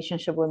best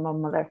relationship with my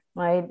mother,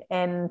 right?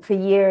 And for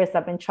years,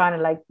 I've been trying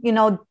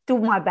to do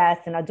my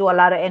best. And I do a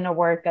lot of inner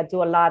work. I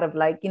do a lot of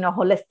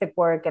holistic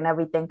work and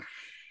everything.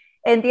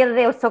 And the other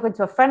day I was talking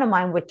to a friend of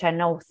mine, which I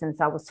know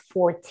since I was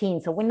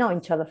 14. So we know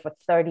each other for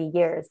 30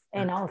 years.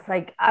 And I was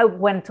like, I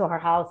went to her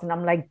house and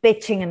I'm like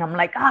bitching. And I'm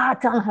like,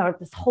 telling her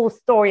this whole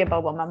story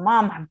about what my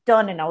mom had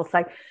done. And I was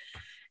like,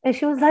 and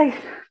she was like,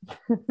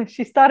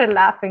 she started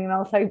laughing. And I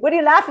was like, what are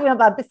you laughing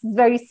about? This is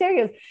very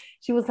serious.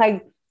 She was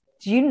like,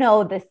 do you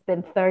know this has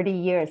been 30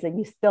 years and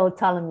you still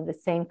telling me the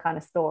same kind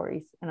of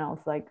stories? And I was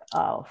like,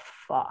 oh,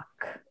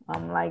 fuck.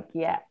 I'm like,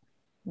 yeah.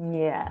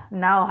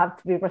 Now I have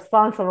to be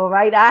responsible,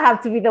 right? I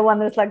have to be the one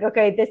that's like,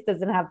 okay, this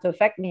doesn't have to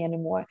affect me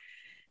anymore,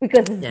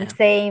 because it's the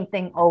same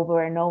thing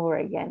over and over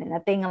again. And I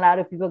think a lot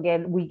of people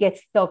we get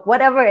stuck,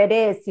 whatever it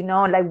is,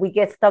 like we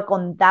get stuck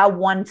on that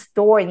one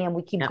story and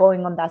we keep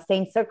going on that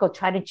same circle,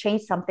 trying to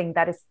change something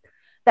that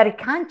it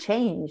can't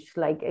change.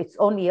 Like, it's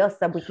only us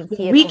that we can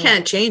see it. We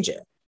can't change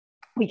it.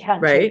 We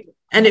can't, right?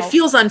 And it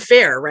feels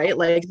unfair, right?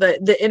 Like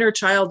the inner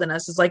child in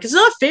us is like, it's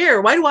not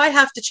fair. Why do I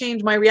have to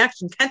change my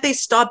reaction? Can't they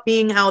stop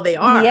being how they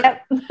are?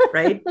 Yep.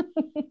 Right.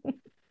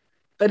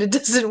 But it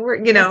doesn't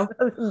work, It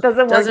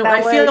doesn't work.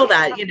 I feel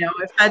that,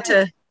 I've had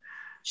to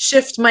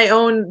shift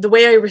the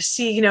way I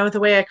receive, the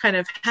way I kind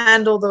of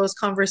handle those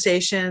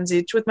conversations,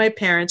 each with my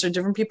parents or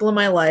different people in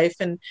my life,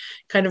 and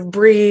kind of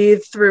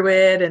breathe through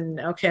it. And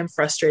okay, I'm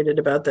frustrated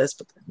about this,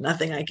 but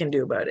nothing I can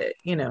do about it.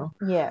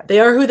 They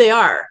are who they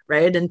are,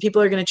 right? And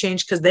people are going to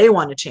change because they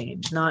want to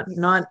change, not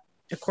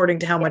according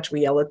to how much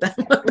we yell at them.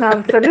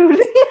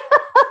 Absolutely.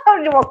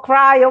 Or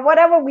cry or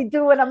whatever we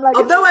do, and I'm like,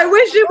 although I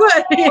wish you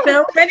would, many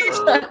times.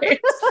 But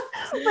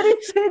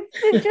it's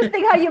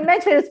interesting how you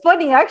mentioned. It's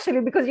funny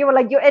actually, because you were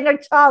like your inner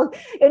child,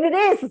 and it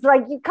is. It's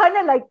like you kind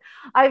of like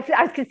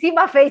I can see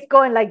my face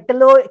going, like the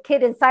little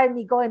kid inside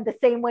me going the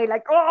same way,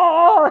 like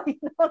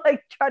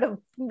like try to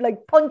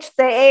like punch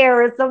the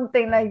air or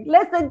something. Like,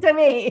 listen to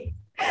me.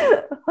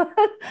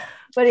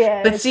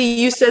 But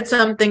see, you said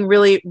something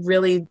really,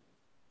 really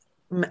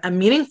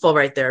meaningful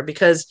right there,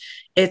 because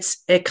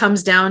it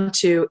comes down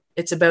to,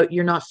 it's about,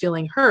 you're not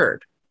feeling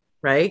heard,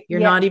 right? You're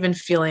not even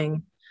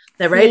feeling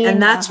that, right?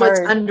 And that's what's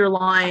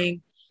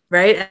underlying,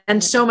 right?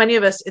 And so many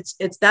of us,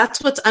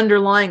 that's what's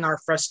underlying our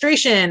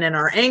frustration and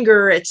our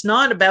anger. It's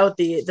not about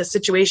the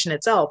situation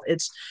itself.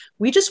 It's,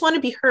 we just want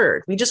to be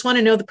heard. We just want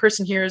to know the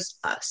person hears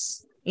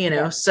us,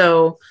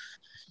 so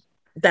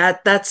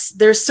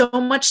there's so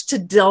much to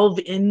delve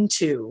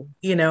into,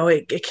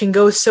 it can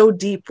go so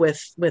deep with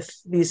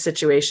these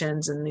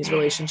situations and these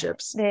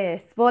relationships.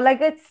 Yes. Well, like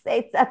it's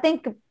I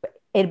think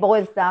it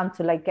boils down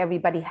to like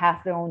everybody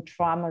has their own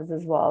traumas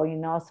as well,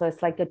 so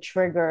it's like a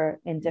trigger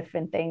in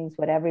different things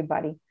with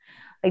everybody.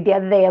 Like the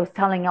other day I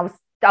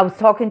was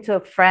talking to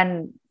a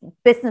friend,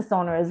 business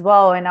owner as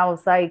well, and I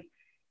was like,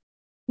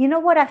 you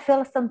know what I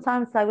feel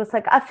sometimes?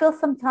 I feel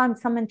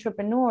sometimes some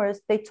entrepreneurs,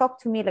 they talk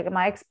to me like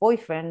my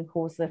ex-boyfriend,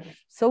 who's a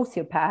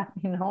sociopath,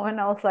 and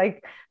I was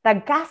like,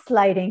 that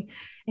gaslighting.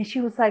 And she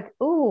was like,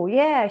 oh,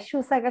 yeah. She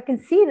was like, I can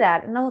see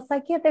that. And I was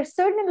like, yeah, there's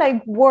certain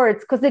like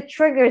words, because it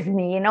triggers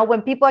me,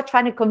 when people are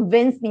trying to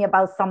convince me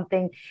about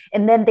something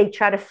and then they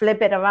try to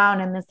flip it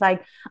around. And it's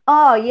like,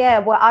 oh, yeah,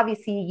 well,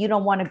 obviously you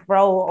don't want to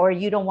grow, or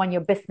you don't want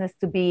your business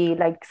to be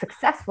like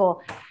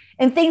successful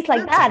and things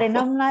like that. And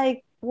I'm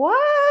like,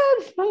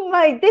 what? I'm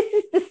like, this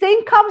is the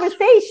same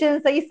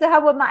conversations I used to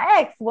have with my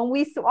ex when we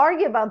used to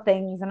argue about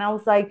things. And I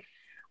was like,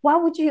 why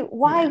would you?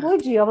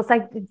 I was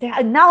like,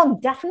 now I'm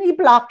definitely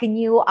blocking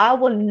you. I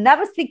will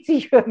never speak to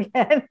you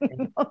again.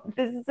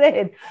 This is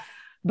it.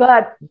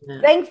 But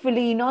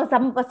thankfully,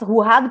 some of us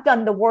who have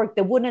done the work,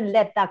 they wouldn't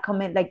let that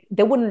come in. Like,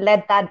 they wouldn't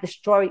let that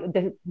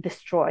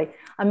destroy.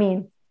 I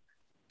mean,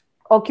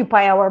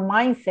 occupy our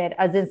mindset,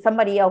 as in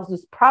somebody else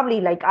who's probably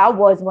like I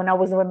was when I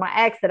was with my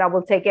ex, that I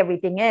will take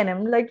everything in.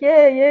 I'm like,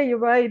 yeah, you're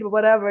right, or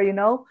whatever,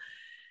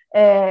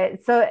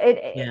 So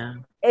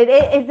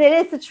it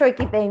is a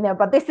tricky thing there,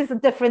 but this is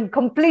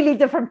completely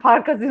different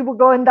part, because we're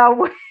going that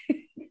way.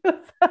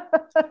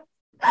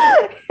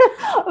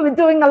 I've been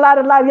doing a lot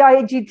of live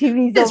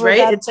IGTVs. It's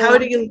right. It's how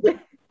do you?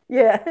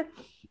 Yeah.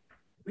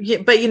 Yeah,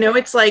 but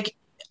it's like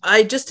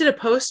I just did a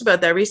post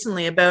about that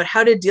recently about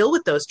how to deal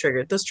with those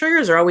triggers. Those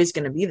triggers are always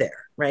going to be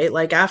there, right?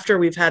 Like after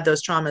we've had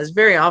those traumas,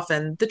 very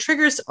often the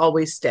triggers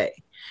always stay.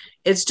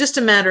 It's just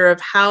a matter of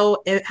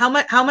how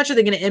much are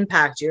they going to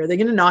impact you? Are they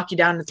going to knock you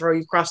down and throw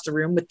you across the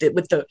room with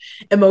the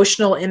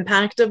emotional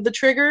impact of the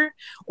trigger,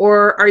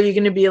 or are you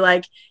going to be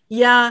like,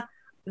 yeah,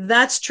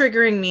 that's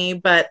triggering me,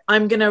 but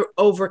I'm going to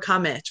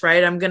overcome it,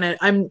 right? I'm going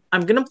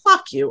to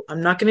block you.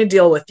 I'm not going to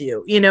deal with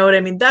you. You know what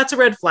I mean? That's a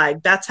red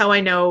flag. That's how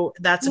I know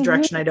that's a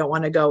direction I don't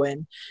want to go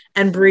in,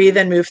 and breathe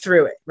and move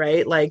through it,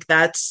 right? Like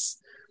that's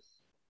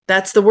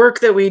the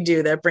work that we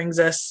do that brings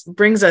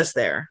us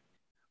there.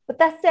 But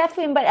that's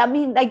definitely, but I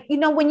mean, like,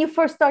 when you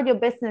first start your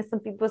business, some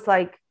people's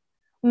like,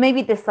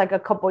 maybe this like a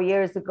couple of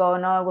years ago,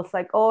 and I was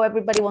like, oh,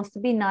 everybody wants to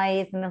be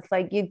nice. And it's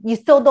like, you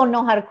still don't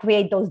know how to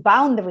create those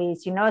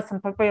boundaries,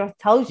 some people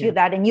tells you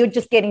that, and you're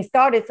just getting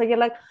started. So you're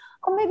like,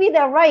 oh, maybe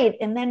they're right.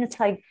 And then it's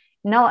like,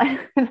 no.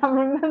 And I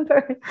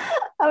remember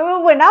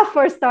when I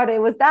first started,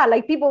 it was that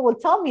like, people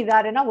would tell me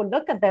that, and I would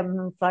look at them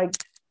and it's like,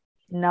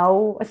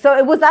 no. So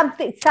it was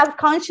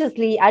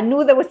subconsciously, I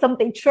knew there was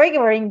something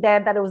triggering there,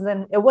 that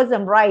it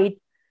wasn't right.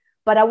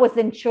 But I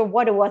wasn't sure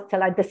what it was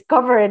till I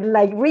discovered it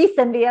like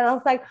recently. And I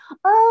was like,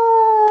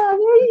 oh,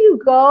 there you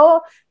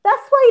go.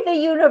 That's why the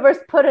universe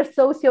put a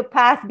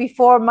sociopath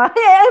before my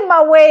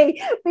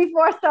way,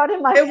 before I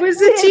started my... It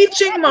was a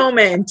teaching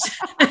moment.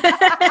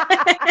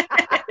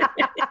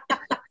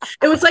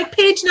 It was like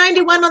page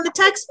 91 on the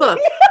textbook.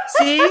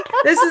 See,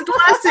 this is the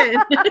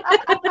lesson.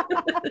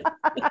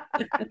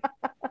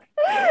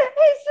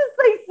 It's just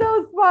like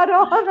so spot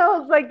on. I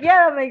was like,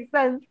 yeah, that makes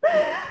sense.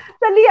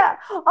 Talia,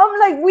 I'm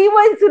like, we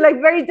went to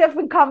like very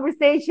different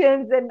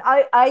conversations, and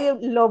I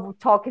love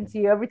talking to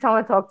you. Every time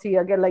I talk to you,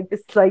 I get like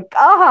this like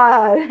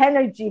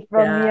energy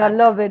from you. I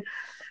love it.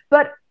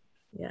 But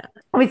yeah,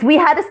 I mean, we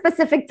had a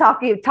specific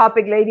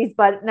topic, ladies,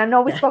 but I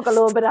know we spoke a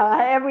little bit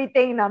about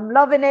everything, and I'm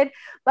loving it.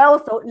 But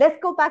also, let's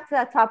go back to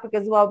that topic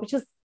as well,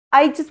 because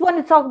I just want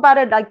to talk about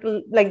it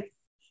like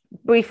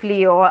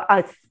briefly, or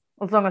as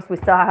long as we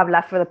still have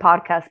left for the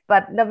podcast,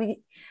 but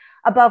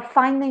about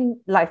finding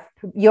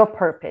your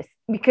purpose.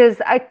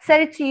 Because I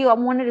said it to you, I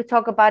wanted to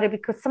talk about it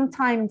because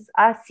sometimes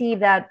I see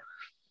that,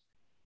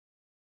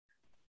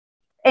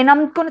 and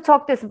I'm going to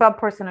talk this about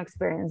personal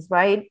experience,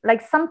 right?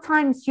 Like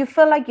sometimes you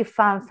feel like you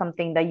found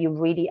something that you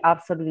really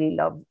absolutely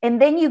love. And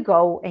then you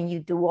go and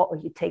you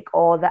you take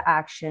all the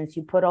actions,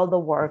 you put all the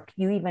work,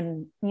 you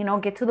even,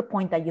 get to the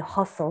point that you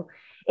hustle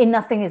and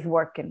nothing is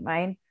working,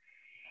 right?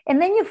 And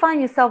then you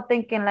find yourself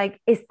thinking like,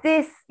 is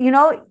this, you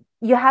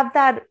have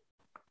that,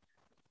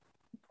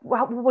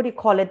 what do you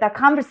call it? That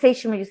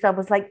conversation with yourself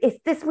was like, is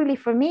this really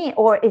for me?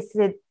 Or is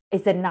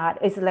it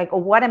not? Is it like, oh,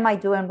 what am I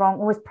doing wrong?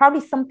 Or it's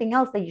probably something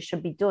else that you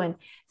should be doing,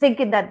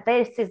 thinking that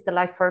this is the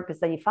life purpose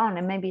that you found,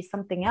 and maybe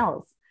something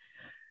else,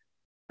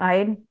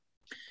 right?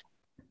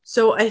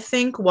 So I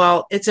think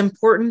while it's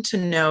important to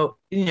know,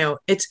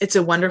 it's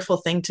a wonderful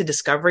thing to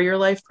discover your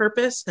life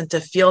purpose and to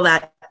feel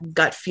that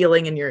gut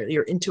feeling and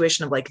your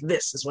intuition of like,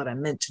 this is what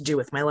I'm meant to do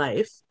with my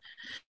life.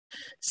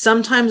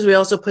 Sometimes we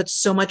also put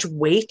so much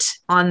weight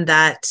on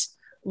that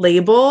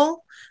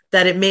label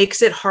that it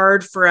makes it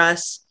hard for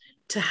us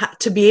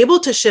to be able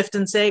to shift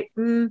and say,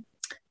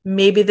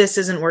 maybe this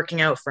isn't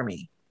working out for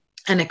me,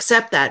 and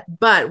accept that.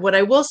 But what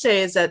I will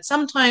say is that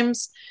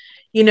sometimes,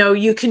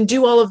 you can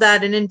do all of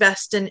that and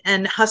invest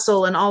and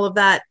hustle and all of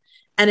that.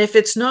 And if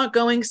it's not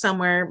going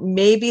somewhere,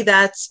 maybe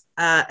that's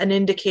an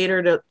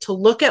indicator to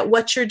look at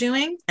what you're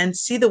doing and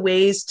see the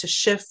ways to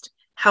shift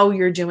how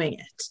you're doing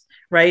it.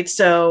 Right.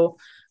 So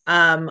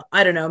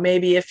I don't know,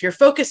 maybe if you're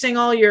focusing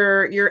all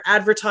your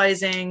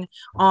advertising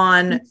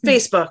on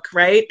Facebook,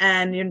 right,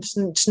 and you're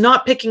just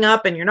not picking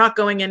up and you're not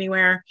going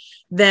anywhere,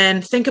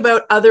 then think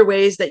about other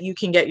ways that you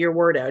can get your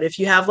word out. If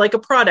you have like a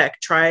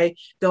product, try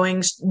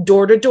going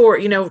door to door,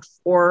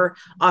 or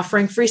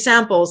offering free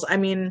samples. I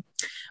mean,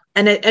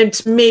 and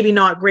it's maybe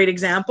not great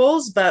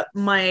examples, but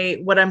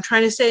what I'm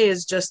trying to say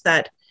is just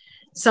that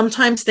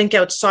sometimes think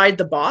outside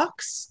the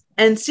box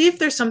and see if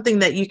there's something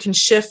that you can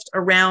shift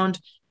around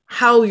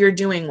how you're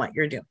doing what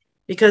you're doing,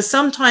 because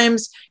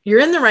sometimes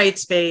you're in the right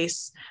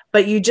space,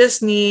 but you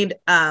just need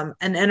an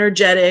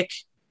energetic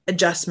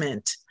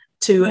adjustment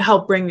to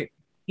help bring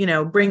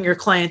your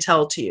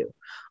clientele to you.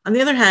 On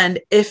the other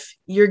hand, if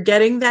you're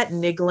getting that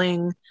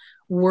niggling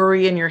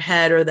worry in your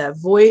head, or that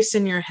voice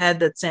in your head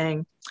that's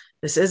saying,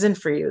 this isn't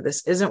for you,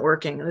 this isn't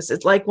working. This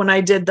is like when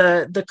I did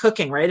the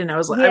cooking, right? And I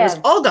was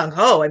all gung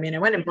ho. I mean, I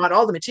went and bought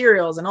all the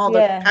materials and all the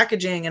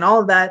packaging and all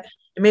of that.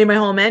 I made my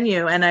whole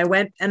menu, and I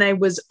went and I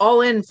was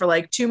all in for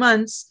like 2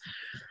 months.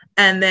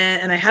 And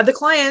I had the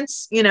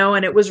clients,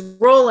 and it was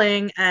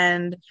rolling,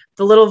 and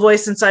the little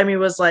voice inside me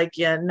was like,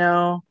 yeah,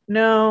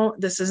 no,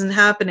 this isn't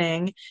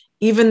happening.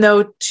 Even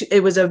though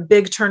it was a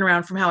big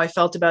turnaround from how I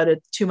felt about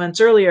it 2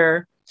 months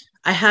earlier,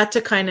 I had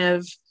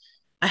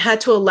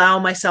to allow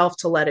myself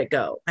to let it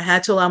go. I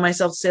had to allow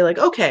myself to say like,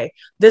 okay,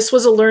 this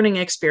was a learning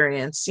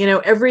experience.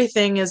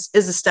 Everything is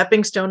a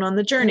stepping stone on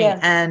the journey.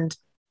 And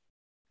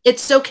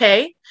it's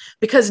okay,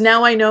 because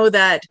now I know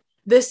that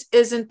this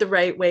isn't the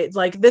right way,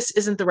 like this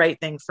isn't the right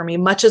thing for me,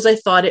 much as I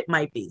thought it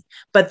might be.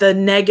 But the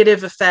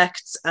negative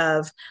effects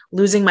of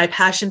losing my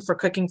passion for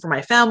cooking for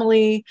my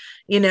family,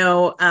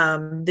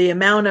 the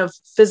amount of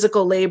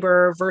physical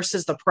labor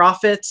versus the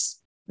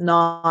profits,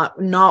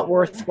 not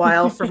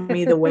worthwhile for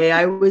me the way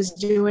I was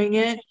doing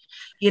it.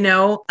 It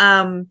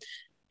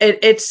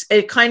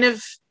kind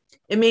of,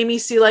 it made me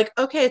see like,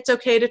 okay, it's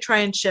okay to try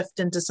and shift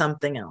into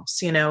something else.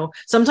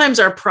 Sometimes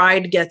our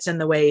pride gets in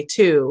the way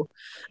too,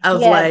 of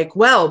like,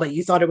 well, but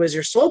you thought it was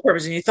your sole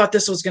purpose and you thought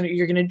this was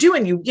you're going to do,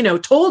 and you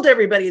told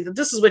everybody that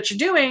this is what you're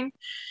doing.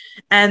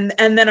 And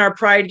then our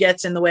pride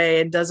gets in the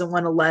way and doesn't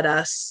want to let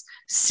us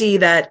see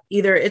that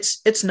either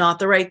it's not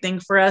the right thing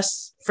for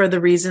us for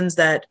the reasons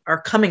that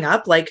are coming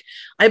up. Like,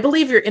 I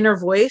believe your inner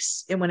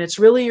voice, and when it's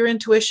really your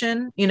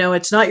intuition,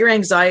 it's not your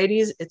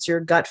anxieties, it's your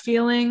gut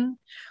feeling.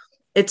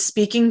 It's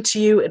speaking to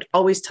you. It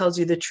always tells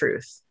you the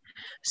truth.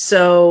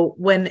 So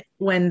when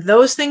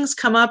those things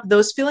come up,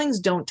 those feelings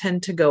don't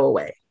tend to go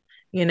away,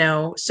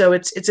 so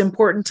it's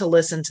important to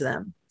listen to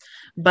them.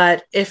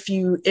 But if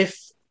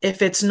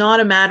it's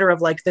not a matter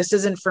of like, this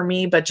isn't for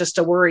me, but just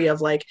a worry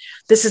of like,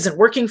 this isn't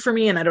working for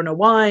me and I don't know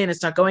why, and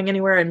it's not going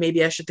anywhere, and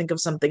maybe I should think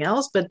of something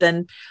else. But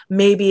then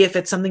maybe if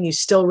it's something you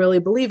still really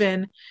believe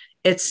in,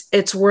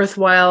 it's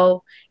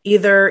worthwhile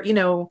either,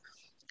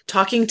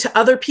 talking to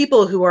other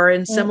people who are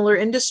in similar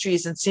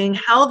industries and seeing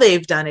how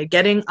they've done it,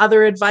 getting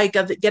other advice,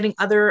 getting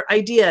other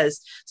ideas.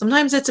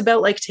 Sometimes it's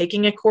about like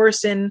taking a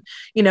course in,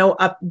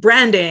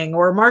 branding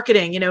or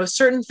marketing,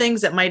 certain things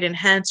that might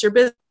enhance your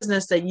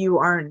business that you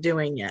aren't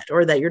doing yet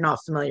or that you're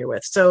not familiar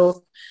with.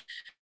 So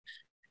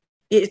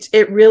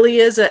it really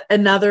is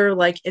another,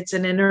 like, it's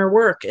an inner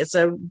work. It's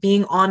a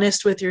being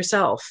honest with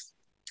yourself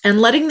and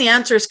letting the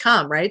answers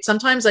come, right?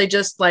 Sometimes I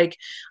just like,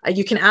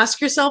 you can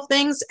ask yourself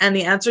things and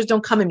the answers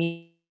don't come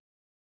immediately.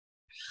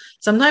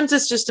 Sometimes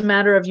it's just a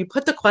matter of you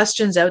put the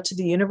questions out to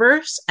the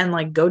universe and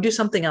like, go do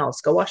something else,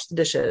 go wash the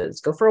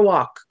dishes, go for a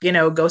walk,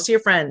 go see a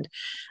friend.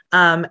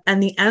 And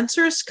the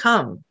answers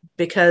come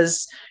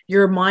because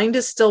your mind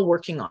is still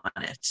working on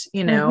it,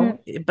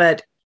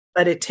 but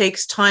it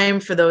takes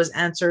time for those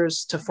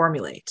answers to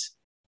formulate,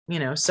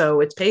 so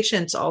it's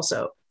patience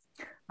also.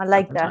 I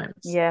like that.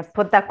 Yeah.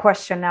 Put that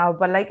question out,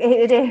 but like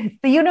it is,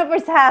 the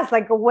universe has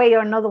like a way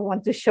or another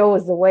one to show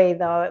us the way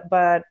though,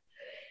 but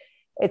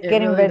it's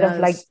getting really rid of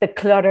like the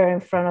clutter in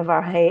front of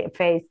our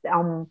face.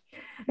 The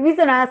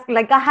reason I ask,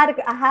 like I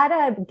had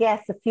a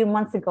guest a few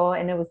months ago,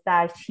 and it was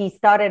that she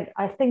started,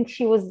 I think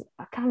she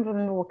can't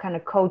remember what kind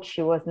of coach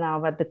she was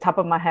now, at the top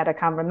of my head, I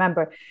can't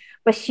remember,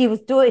 but she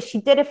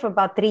did it for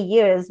about 3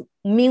 years.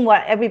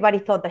 Meanwhile, everybody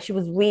thought that she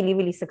was really,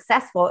 really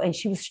successful, and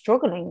she was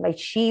struggling. Like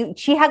she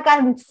had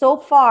gotten so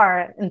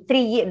far in 3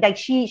 years, like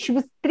she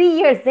was 3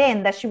 years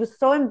in that she was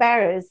so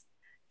embarrassed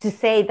to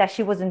say that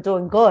she wasn't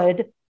doing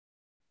good.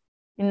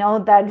 She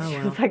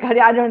was like,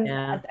 I don't,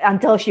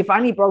 until she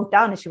finally broke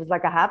down and she was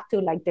like, I have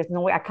to, like, there's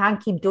no way, I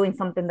can't keep doing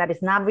something that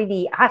is not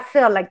really, I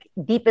feel like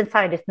deep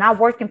inside it's not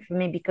working for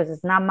me because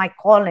it's not my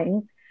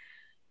calling.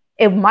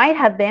 It might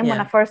have been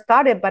when I first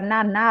started, but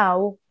not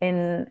now.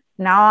 And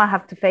now I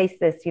have to face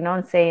this,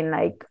 and saying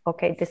like,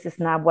 okay, this is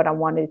not what I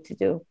wanted to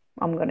do.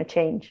 I'm going to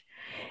change.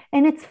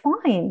 And it's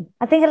fine.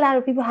 I think a lot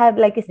of people have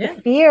like, it's the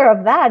fear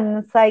of that.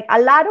 And it's like, a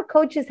lot of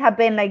coaches have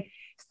been like,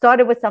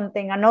 started with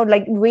something. I know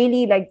like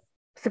really like,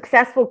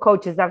 successful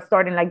coaches are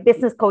starting like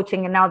business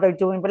coaching, and now they're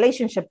doing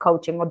relationship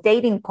coaching or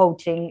dating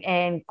coaching,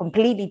 and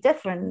completely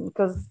different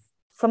because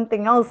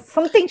something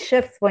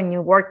shifts when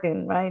you're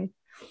working, right?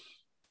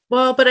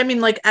 Well, but I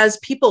mean, like, as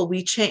people,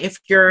 we change. If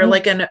you're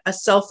like a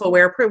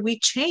self-aware person, we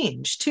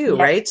change too,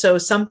 right? So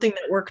something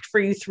that worked for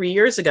you 3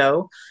 years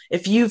ago,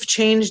 if you've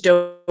changed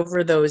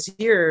over those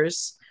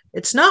years,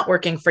 it's not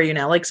working for you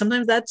now. Like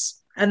sometimes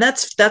that's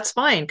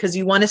fine, because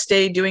you want to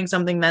stay doing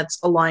something that's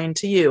aligned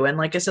to you. And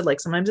like I said, like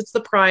sometimes it's the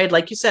pride,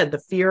 like you said, the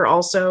fear,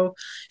 also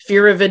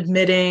fear of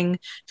admitting,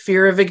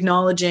 fear of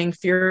acknowledging,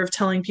 fear of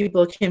telling people,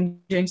 okay, I'm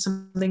doing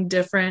something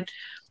different.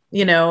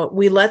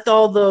 We let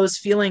all those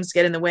feelings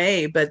get in the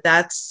way, but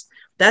that's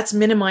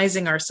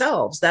minimizing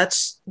ourselves.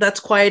 That's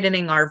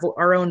quietening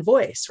our own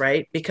voice,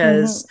 right?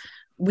 Because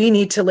we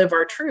need to live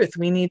our truth.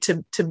 We need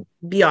to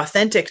be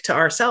authentic to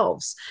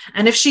ourselves.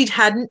 And if she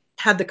hadn't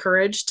had the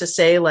courage to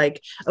say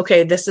like,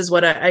 okay, this is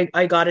what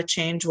I got to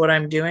change what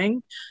I'm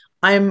doing,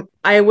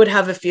 I would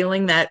have a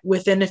feeling that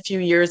within a few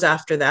years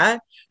after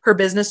that, her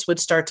business would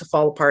start to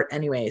fall apart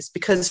anyways,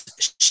 because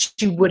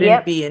she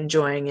wouldn't be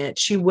enjoying it.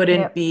 She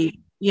wouldn't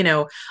be,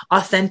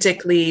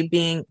 authentically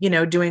being,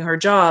 doing her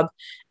job.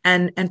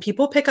 And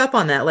people pick up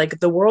on that. Like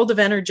the world of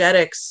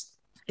energetics,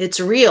 it's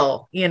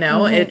real,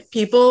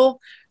 people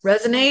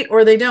resonate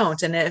or they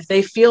don't. And if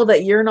they feel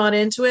that you're not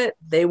into it,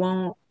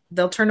 they'll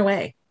turn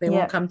away. They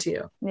won't come to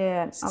you.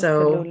 Yeah,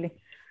 absolutely.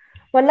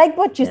 But like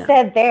what you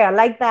said there, I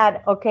like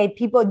that. Okay,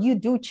 people, you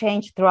do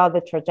change throughout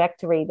the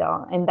trajectory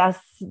though. And that's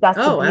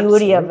the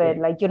beauty of it.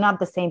 Like you're not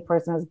the same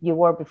person as you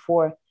were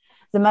before.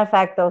 As a matter of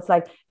fact, though, it's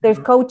like there's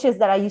coaches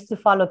that I used to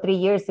follow 3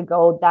 years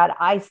ago that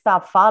I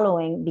stopped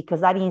following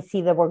because I didn't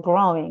see that we're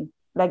growing.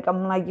 like,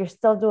 I'm like, you're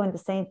still doing the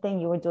same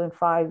thing you were doing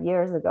 5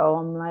 years ago.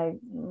 I'm like,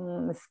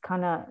 it's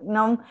kind of,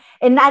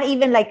 and not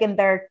even like in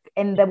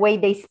the way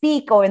they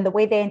speak or in the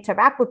way they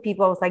interact with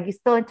people. It's like, you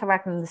still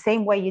interact in the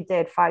same way you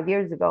did 5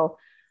 years ago.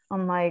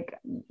 I'm like,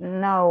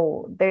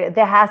 no,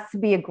 there has to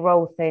be a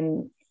growth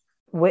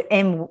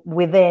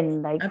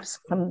within, like,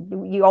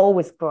 you're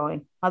always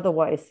growing.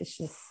 Otherwise, it's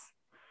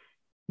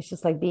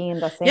just like being in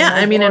the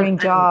same boring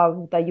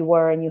job that you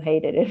were and you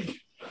hated it.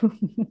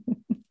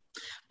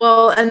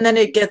 Well, and then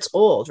it gets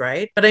old,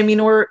 right? But I mean,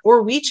 or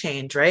we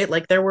change, right?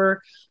 Like there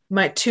were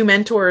my two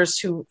mentors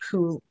who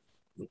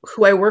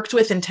I worked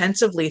with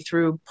intensively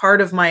through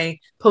part of my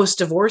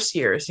post-divorce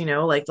years,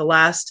 like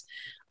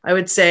I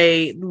would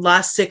say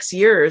last 6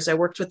 years, I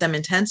worked with them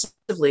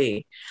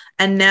intensively.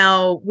 And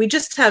now we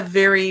just have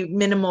very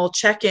minimal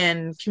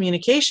check-in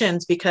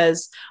communications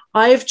because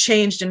I've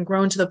changed and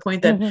grown to the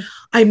point that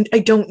I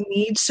don't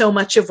need so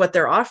much of what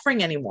they're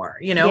offering anymore.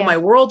 My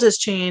world has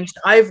changed.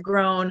 I've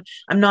grown.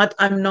 I'm not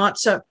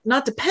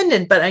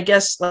dependent, but I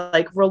guess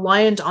like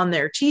reliant on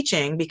their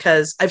teaching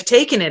because I've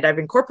taken it, I've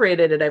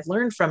incorporated it, I've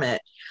learned from it.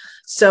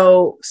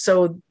 So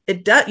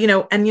it does,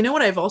 and you know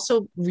what I've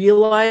also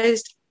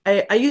realized?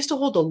 I used to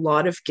hold a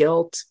lot of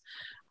guilt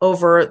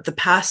over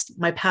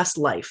my past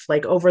life,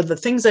 like over the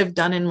things I've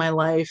done in my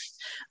life,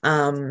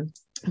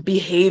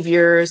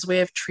 behaviors,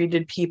 way I've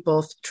treated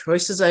people,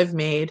 choices I've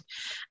made.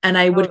 And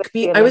I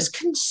was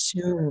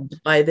consumed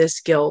by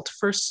this guilt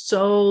for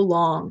so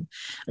long.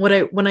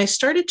 When I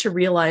started to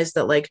realize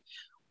that like,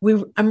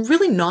 I'm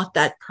really not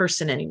that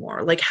person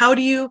anymore. Like, how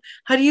do you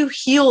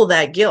heal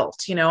that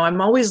guilt?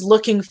 I'm always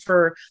looking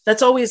for,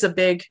 that's always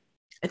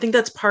I think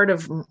that's part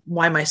of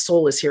why my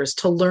soul is here, is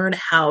to learn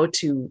how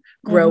to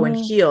grow and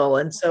heal.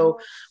 And so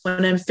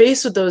when I'm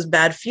faced with those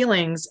bad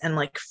feelings and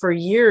like for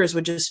years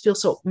would just feel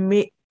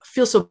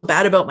so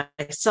bad about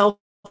myself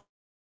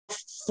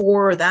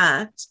for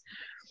that,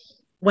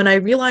 when I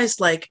realized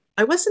like,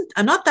 I'm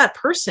not that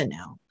person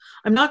now.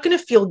 I'm not going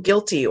to feel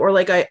guilty or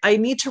like I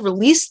need to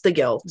release the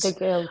guilt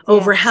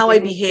over how I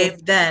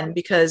behaved then,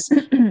 because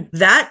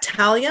that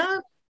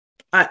Talia,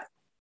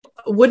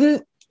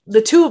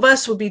 the two of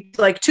us would be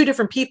like two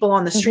different people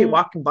on the street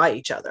walking by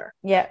each other.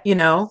 Yeah.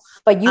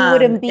 But you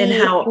wouldn't be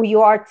who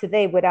you are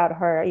today without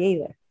her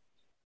either.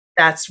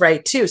 That's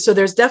right too. So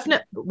there's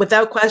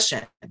without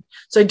question.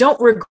 So I don't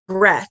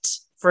regret,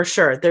 for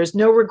sure. There's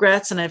no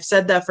regrets. And I've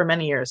said that for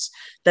many years,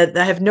 that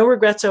I have no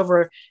regrets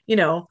over,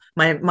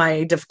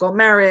 my difficult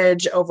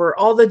marriage, over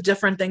all the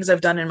different things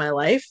I've done in my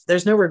life.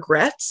 There's no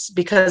regrets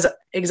because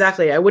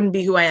exactly, I wouldn't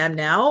be who I am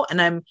now. And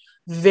I'm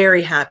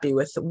very happy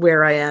with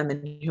where I am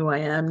and who I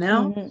am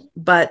now.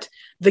 But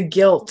the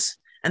guilt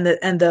and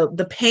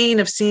the pain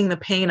of seeing the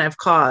pain I've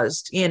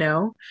caused,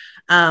 or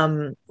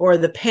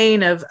the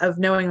pain of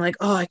knowing like,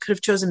 oh, I could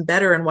have chosen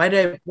better. And why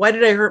did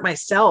I hurt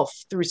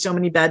myself through so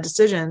many bad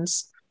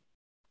decisions?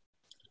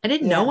 I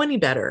didn't know any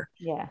better.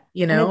 Yeah.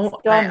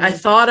 I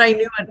thought I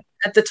knew it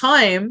at the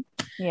time.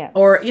 Yeah.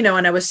 Or,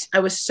 and I was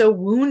so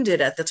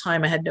wounded at the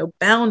time. I had no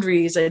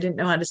boundaries. I didn't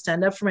know how to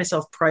stand up for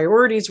myself.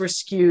 Priorities were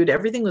skewed.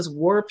 Everything was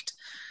warped.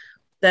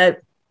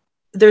 That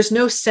there's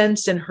no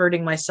sense in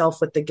hurting myself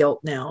with the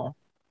guilt now,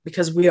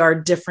 because we are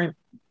different,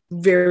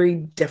 very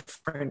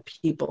different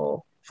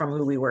people from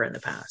who we were in the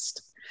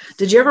past.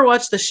 Did you ever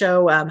watch the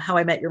show, How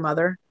I Met Your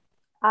Mother?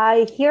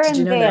 I here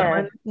and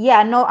there.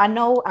 Yeah, no, I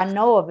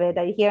know of it.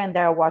 I here and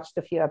there I watched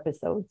a few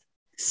episodes.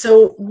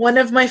 So one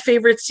of my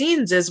favorite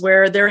scenes is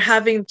where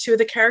two of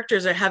the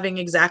characters are having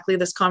exactly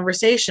this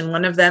conversation.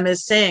 One of them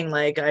is saying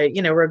like, I,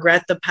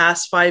 regret the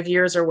past 5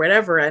 years or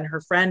whatever. And her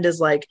friend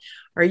is like,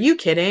 are you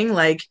kidding?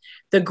 Like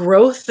the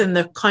growth and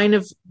the kind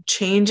of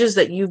changes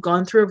that you've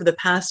gone through over the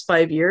past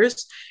 5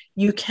 years,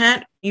 you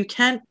can't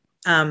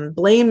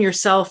blame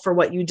yourself for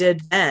what you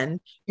did then.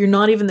 You're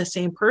not even the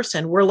same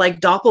person. We're like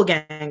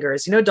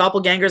doppelgangers.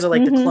 Doppelgangers are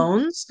like the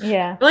clones.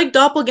 Yeah. You're like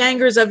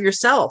doppelgangers of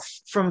yourself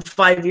from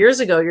 5 years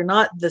ago. You're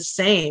not the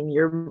same.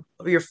 You're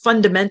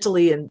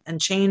fundamentally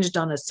and changed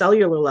on a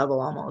cellular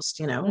level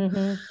almost,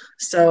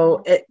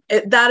 So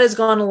that has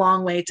gone a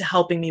long way to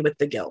helping me with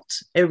the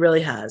guilt. It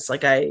really has.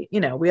 Like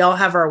we all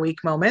have our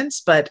weak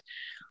moments, but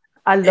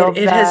I love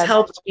it has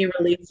helped me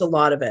release a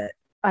lot of it.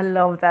 I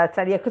love that,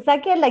 Talia, because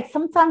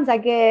sometimes I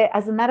get,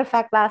 as a matter of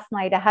fact, last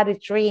night I had a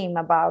dream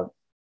about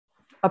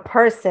a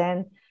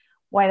person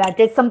when I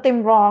did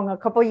something wrong a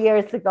couple of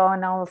years ago,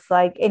 and I was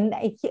like, and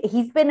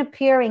he's been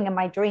appearing in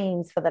my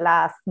dreams for the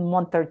last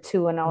month or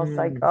two, and I was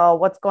like, oh,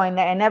 what's going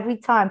there? And every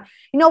time,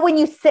 when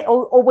you sit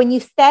or when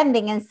you're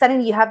standing and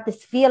suddenly you have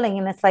this feeling,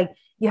 and it's like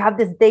you have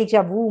this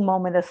deja vu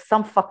moment of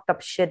some fucked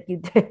up shit you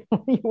did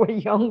when you were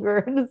younger.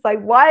 And it's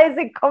like, why is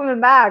it coming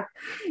back?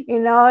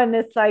 And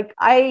it's like,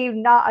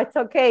 it's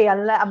okay.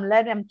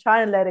 I'm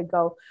trying to let it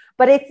go.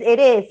 But it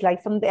is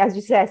like as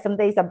you said, some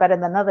days are better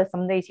than others.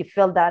 Some days you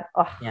feel that,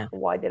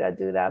 why did I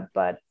do that?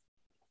 But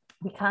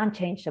we can't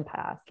change the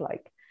past.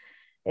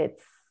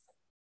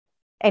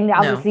 And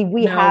obviously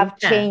we have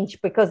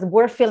changed because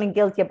we're feeling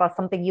guilty about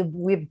something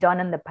we've done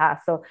in the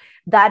past. So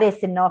that is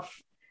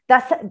enough.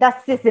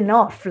 that's just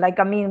enough. Like,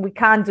 I mean, we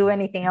can't do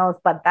anything else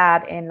but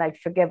that, and like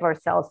forgive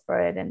ourselves for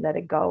it and let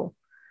it go.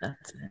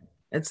 That's it.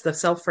 It's the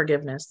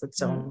self-forgiveness that's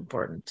so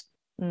important.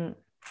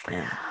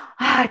 Yeah.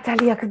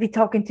 Talia, I could be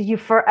talking to you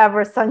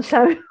forever,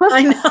 sunshine.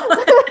 I know.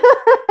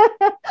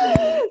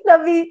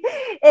 Lovely.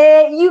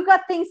 You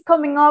got things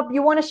coming up.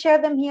 You want to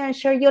share them here and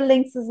share your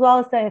links as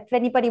well. So if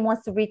anybody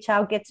wants to reach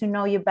out, get to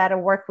know you better,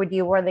 work with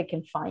you, where they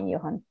can find you,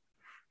 hon.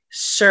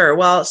 Sure.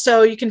 Well,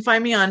 so you can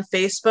find me on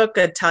Facebook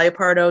at Talia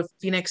Pardo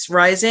Phoenix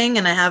Rising,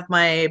 and I have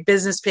my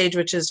business page,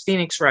 which is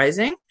Phoenix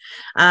Rising.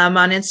 On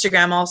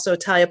Instagram, also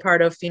Talia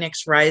Pardo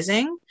Phoenix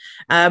Rising.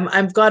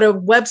 I've got a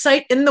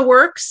website in the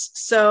works.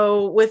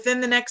 So within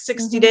the next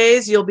 60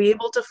 days, you'll be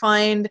able to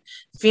find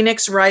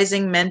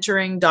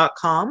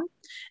phoenixrisingmentoring.com.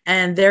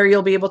 And there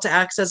you'll be able to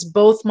access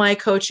both my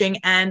coaching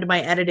and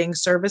my editing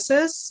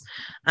services.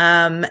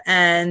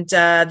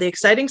 The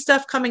exciting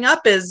stuff coming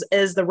up is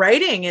the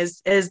writing,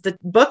 is the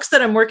books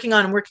that I'm working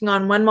on. I'm working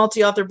on one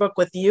multi-author book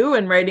with you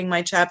and writing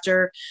my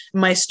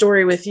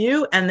story with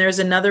you. And there's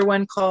another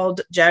one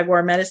called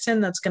Jaguar Medicine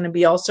that's going to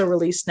be also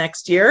released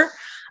next year.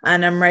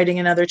 And I'm writing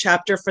another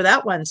chapter for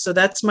that one. So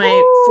that's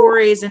my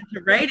forays into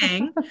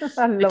writing,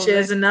 which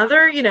is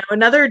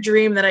another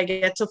dream that I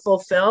get to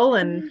fulfill.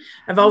 And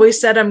I've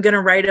always said I'm going to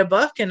write a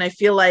book. And I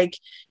feel like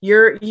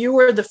you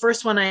were the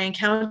first one I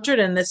encountered,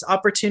 and this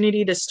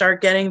opportunity to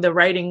start getting the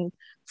writing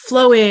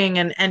flowing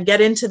and get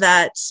into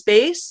that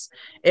space.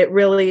 It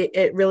really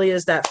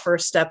is that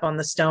first step on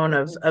the stone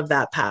of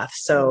that path.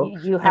 So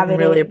I'm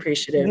really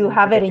appreciative. You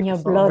have it in your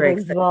blood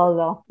as well,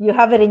 though. You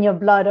have it in your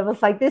blood. I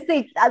was like,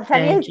 Talia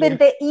has been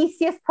the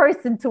easiest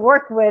person to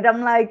work with.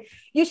 I'm like,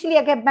 usually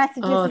I get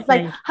messages. It's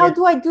like, how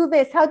do I do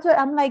this?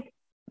 I'm like,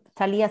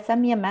 Talia,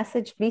 send me a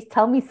message. Please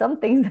tell me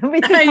something. Yep, I'm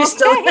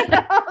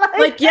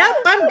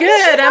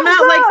good. I'm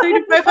at like 300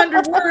 to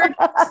 500 words.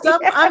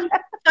 I'm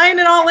tying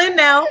it all in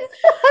now.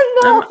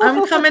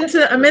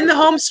 I'm in the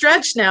home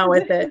stretch now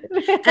with it.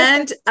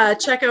 And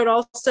check out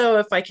also,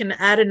 if I can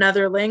add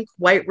another link,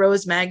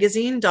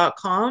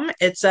 whiterosemagazine.com.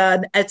 It's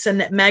a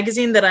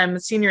magazine that I'm a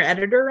senior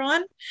editor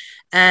on.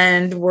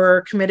 And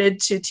we're committed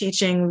to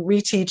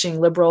reteaching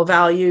liberal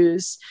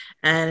values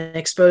and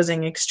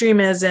exposing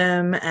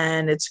extremism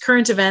and its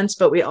current events,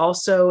 but we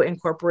also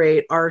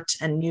incorporate art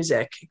and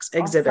music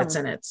exhibits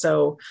in it.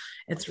 So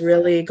it's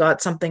really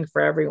got something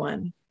for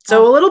everyone.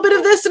 So a little bit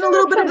of this and a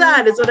little bit of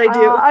that is what I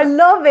do. I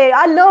love it.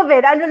 I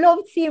love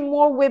seeing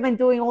more women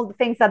doing all the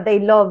things that they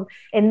love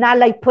and not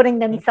like putting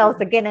themselves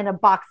again in a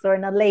box or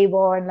in a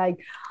label and like,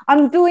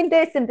 I'm doing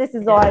this and this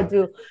is all I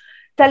do.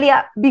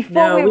 Talia,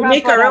 before we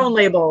make our own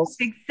labels.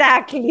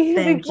 Exactly.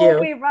 Before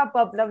we wrap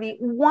up, Lovey,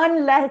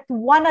 one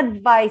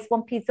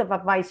piece of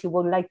advice you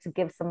would like to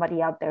give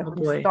somebody out there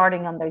who's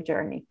starting on their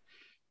journey.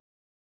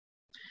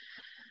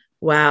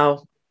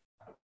 Wow.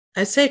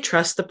 I say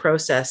trust the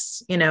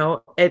process.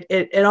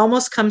 It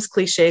almost comes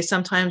cliche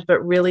sometimes,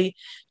 but really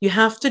you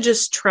have to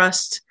just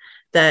trust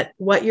that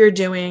what you're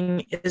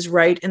doing is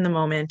right in the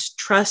moment.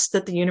 Trust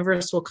that the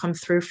universe will come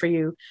through for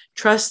you.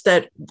 Trust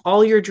that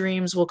all your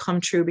dreams will come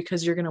true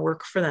because you're going to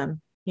work for them.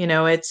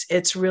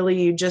 It's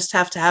really, you just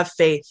have to have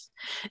faith.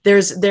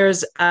 There's a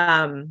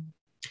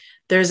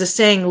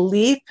saying,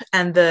 leap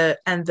and now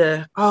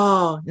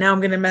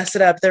I'm going to mess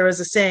it up. There was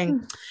a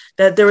saying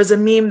that there was a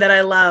meme that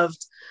I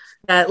loved,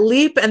 that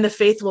leap and the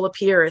faith will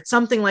appear. It's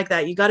something like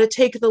that. You got to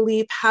take the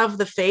leap, have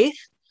the faith,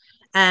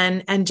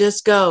 and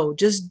just go,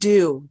 just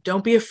do.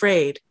 Don't be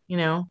afraid,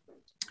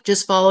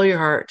 just follow your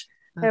heart.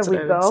 That's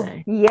there we go.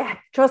 Yeah.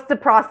 Trust the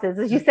process.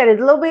 As you said,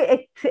 it's a little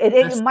bit,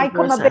 it might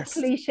come a bit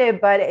cliche,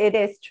 but it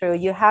is true.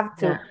 You have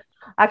to. Yeah.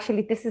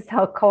 Actually, this is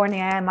how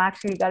corny I am. I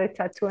actually got a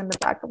tattoo in the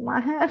back of my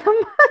head.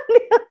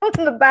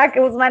 On the back.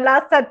 It was my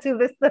last tattoo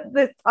this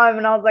time.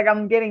 And I was like,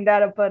 I'm getting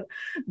that. I put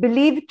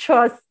believe,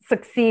 trust,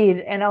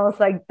 succeed. And I was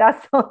like,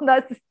 that's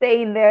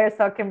staying there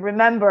so I can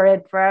remember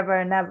it forever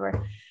and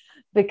ever.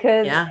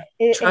 Because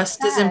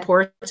trust is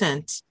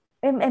important.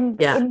 And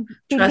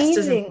trust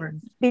is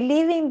important.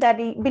 Believing that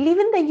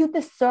you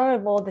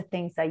deserve all the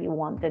things that you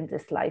want in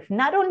this life,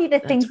 not only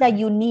the things that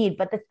you need,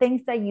 but the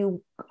things that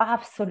you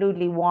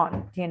absolutely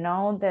want,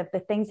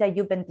 the things that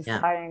you've been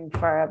desiring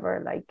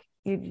forever, like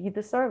you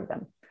deserve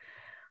them.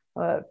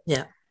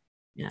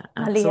 Yeah,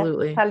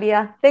 absolutely.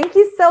 Talia, thank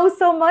you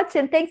so much.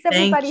 And thanks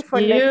everybody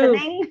for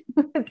listening.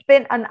 It's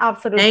been an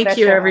absolute pleasure. Thank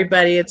you,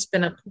 everybody. It's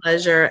been a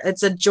pleasure.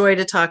 It's a joy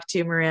to talk to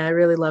you, Maria. I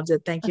really loved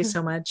it. Thank you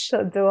so much.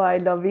 So do I.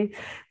 Love you.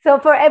 So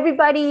for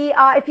everybody,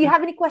 if you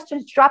have any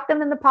questions, drop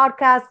them in the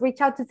podcast.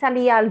 Reach out to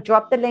Talia. I'll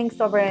drop the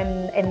links over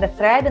in the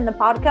thread in the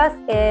podcast.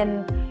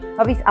 And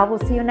obviously, I will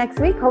see you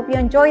next week. Hope you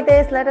enjoyed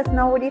this. Let us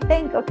know what you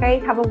think. Okay.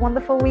 Have a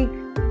wonderful week.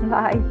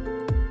 Bye.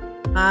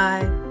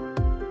 Bye.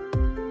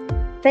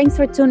 Thanks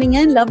for tuning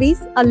in, lovies.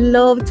 I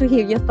love to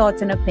hear your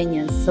thoughts and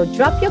opinions. So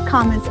drop your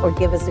comments or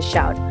give us a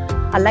shout.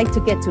 I'd like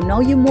to get to know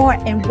you more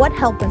and what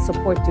help and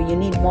support do you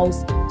need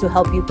most to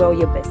help you grow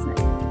your business.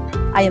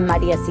 I am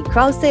Maria C.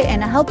 Krause,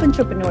 and I help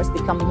entrepreneurs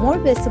become more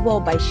visible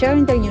by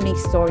sharing their unique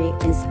story,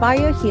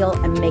 inspire, heal,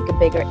 and make a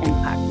bigger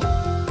impact.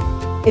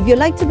 If you'd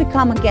like to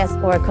become a guest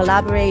or a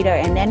collaborator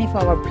in any of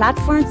our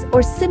platforms,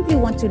 or simply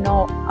want to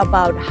know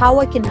about how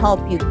I can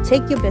help you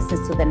take your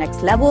business to the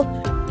next level,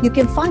 you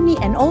can find me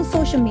on all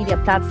social media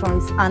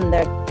platforms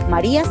under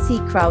Maria C.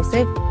 Krause,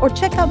 or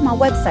check out my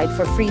website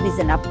for freebies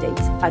and updates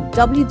at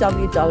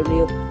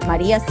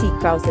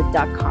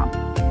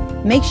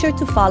www.mariackrause.com. Make sure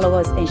to follow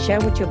us and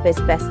share with your biz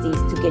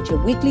besties to get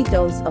your weekly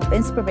dose of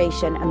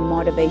inspiration and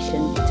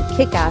motivation to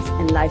kick ass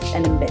in life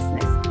and in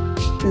business.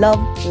 Love,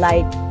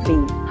 light, be.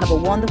 Have a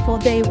wonderful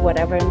day,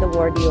 whatever in the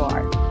world you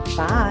are.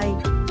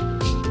 Bye.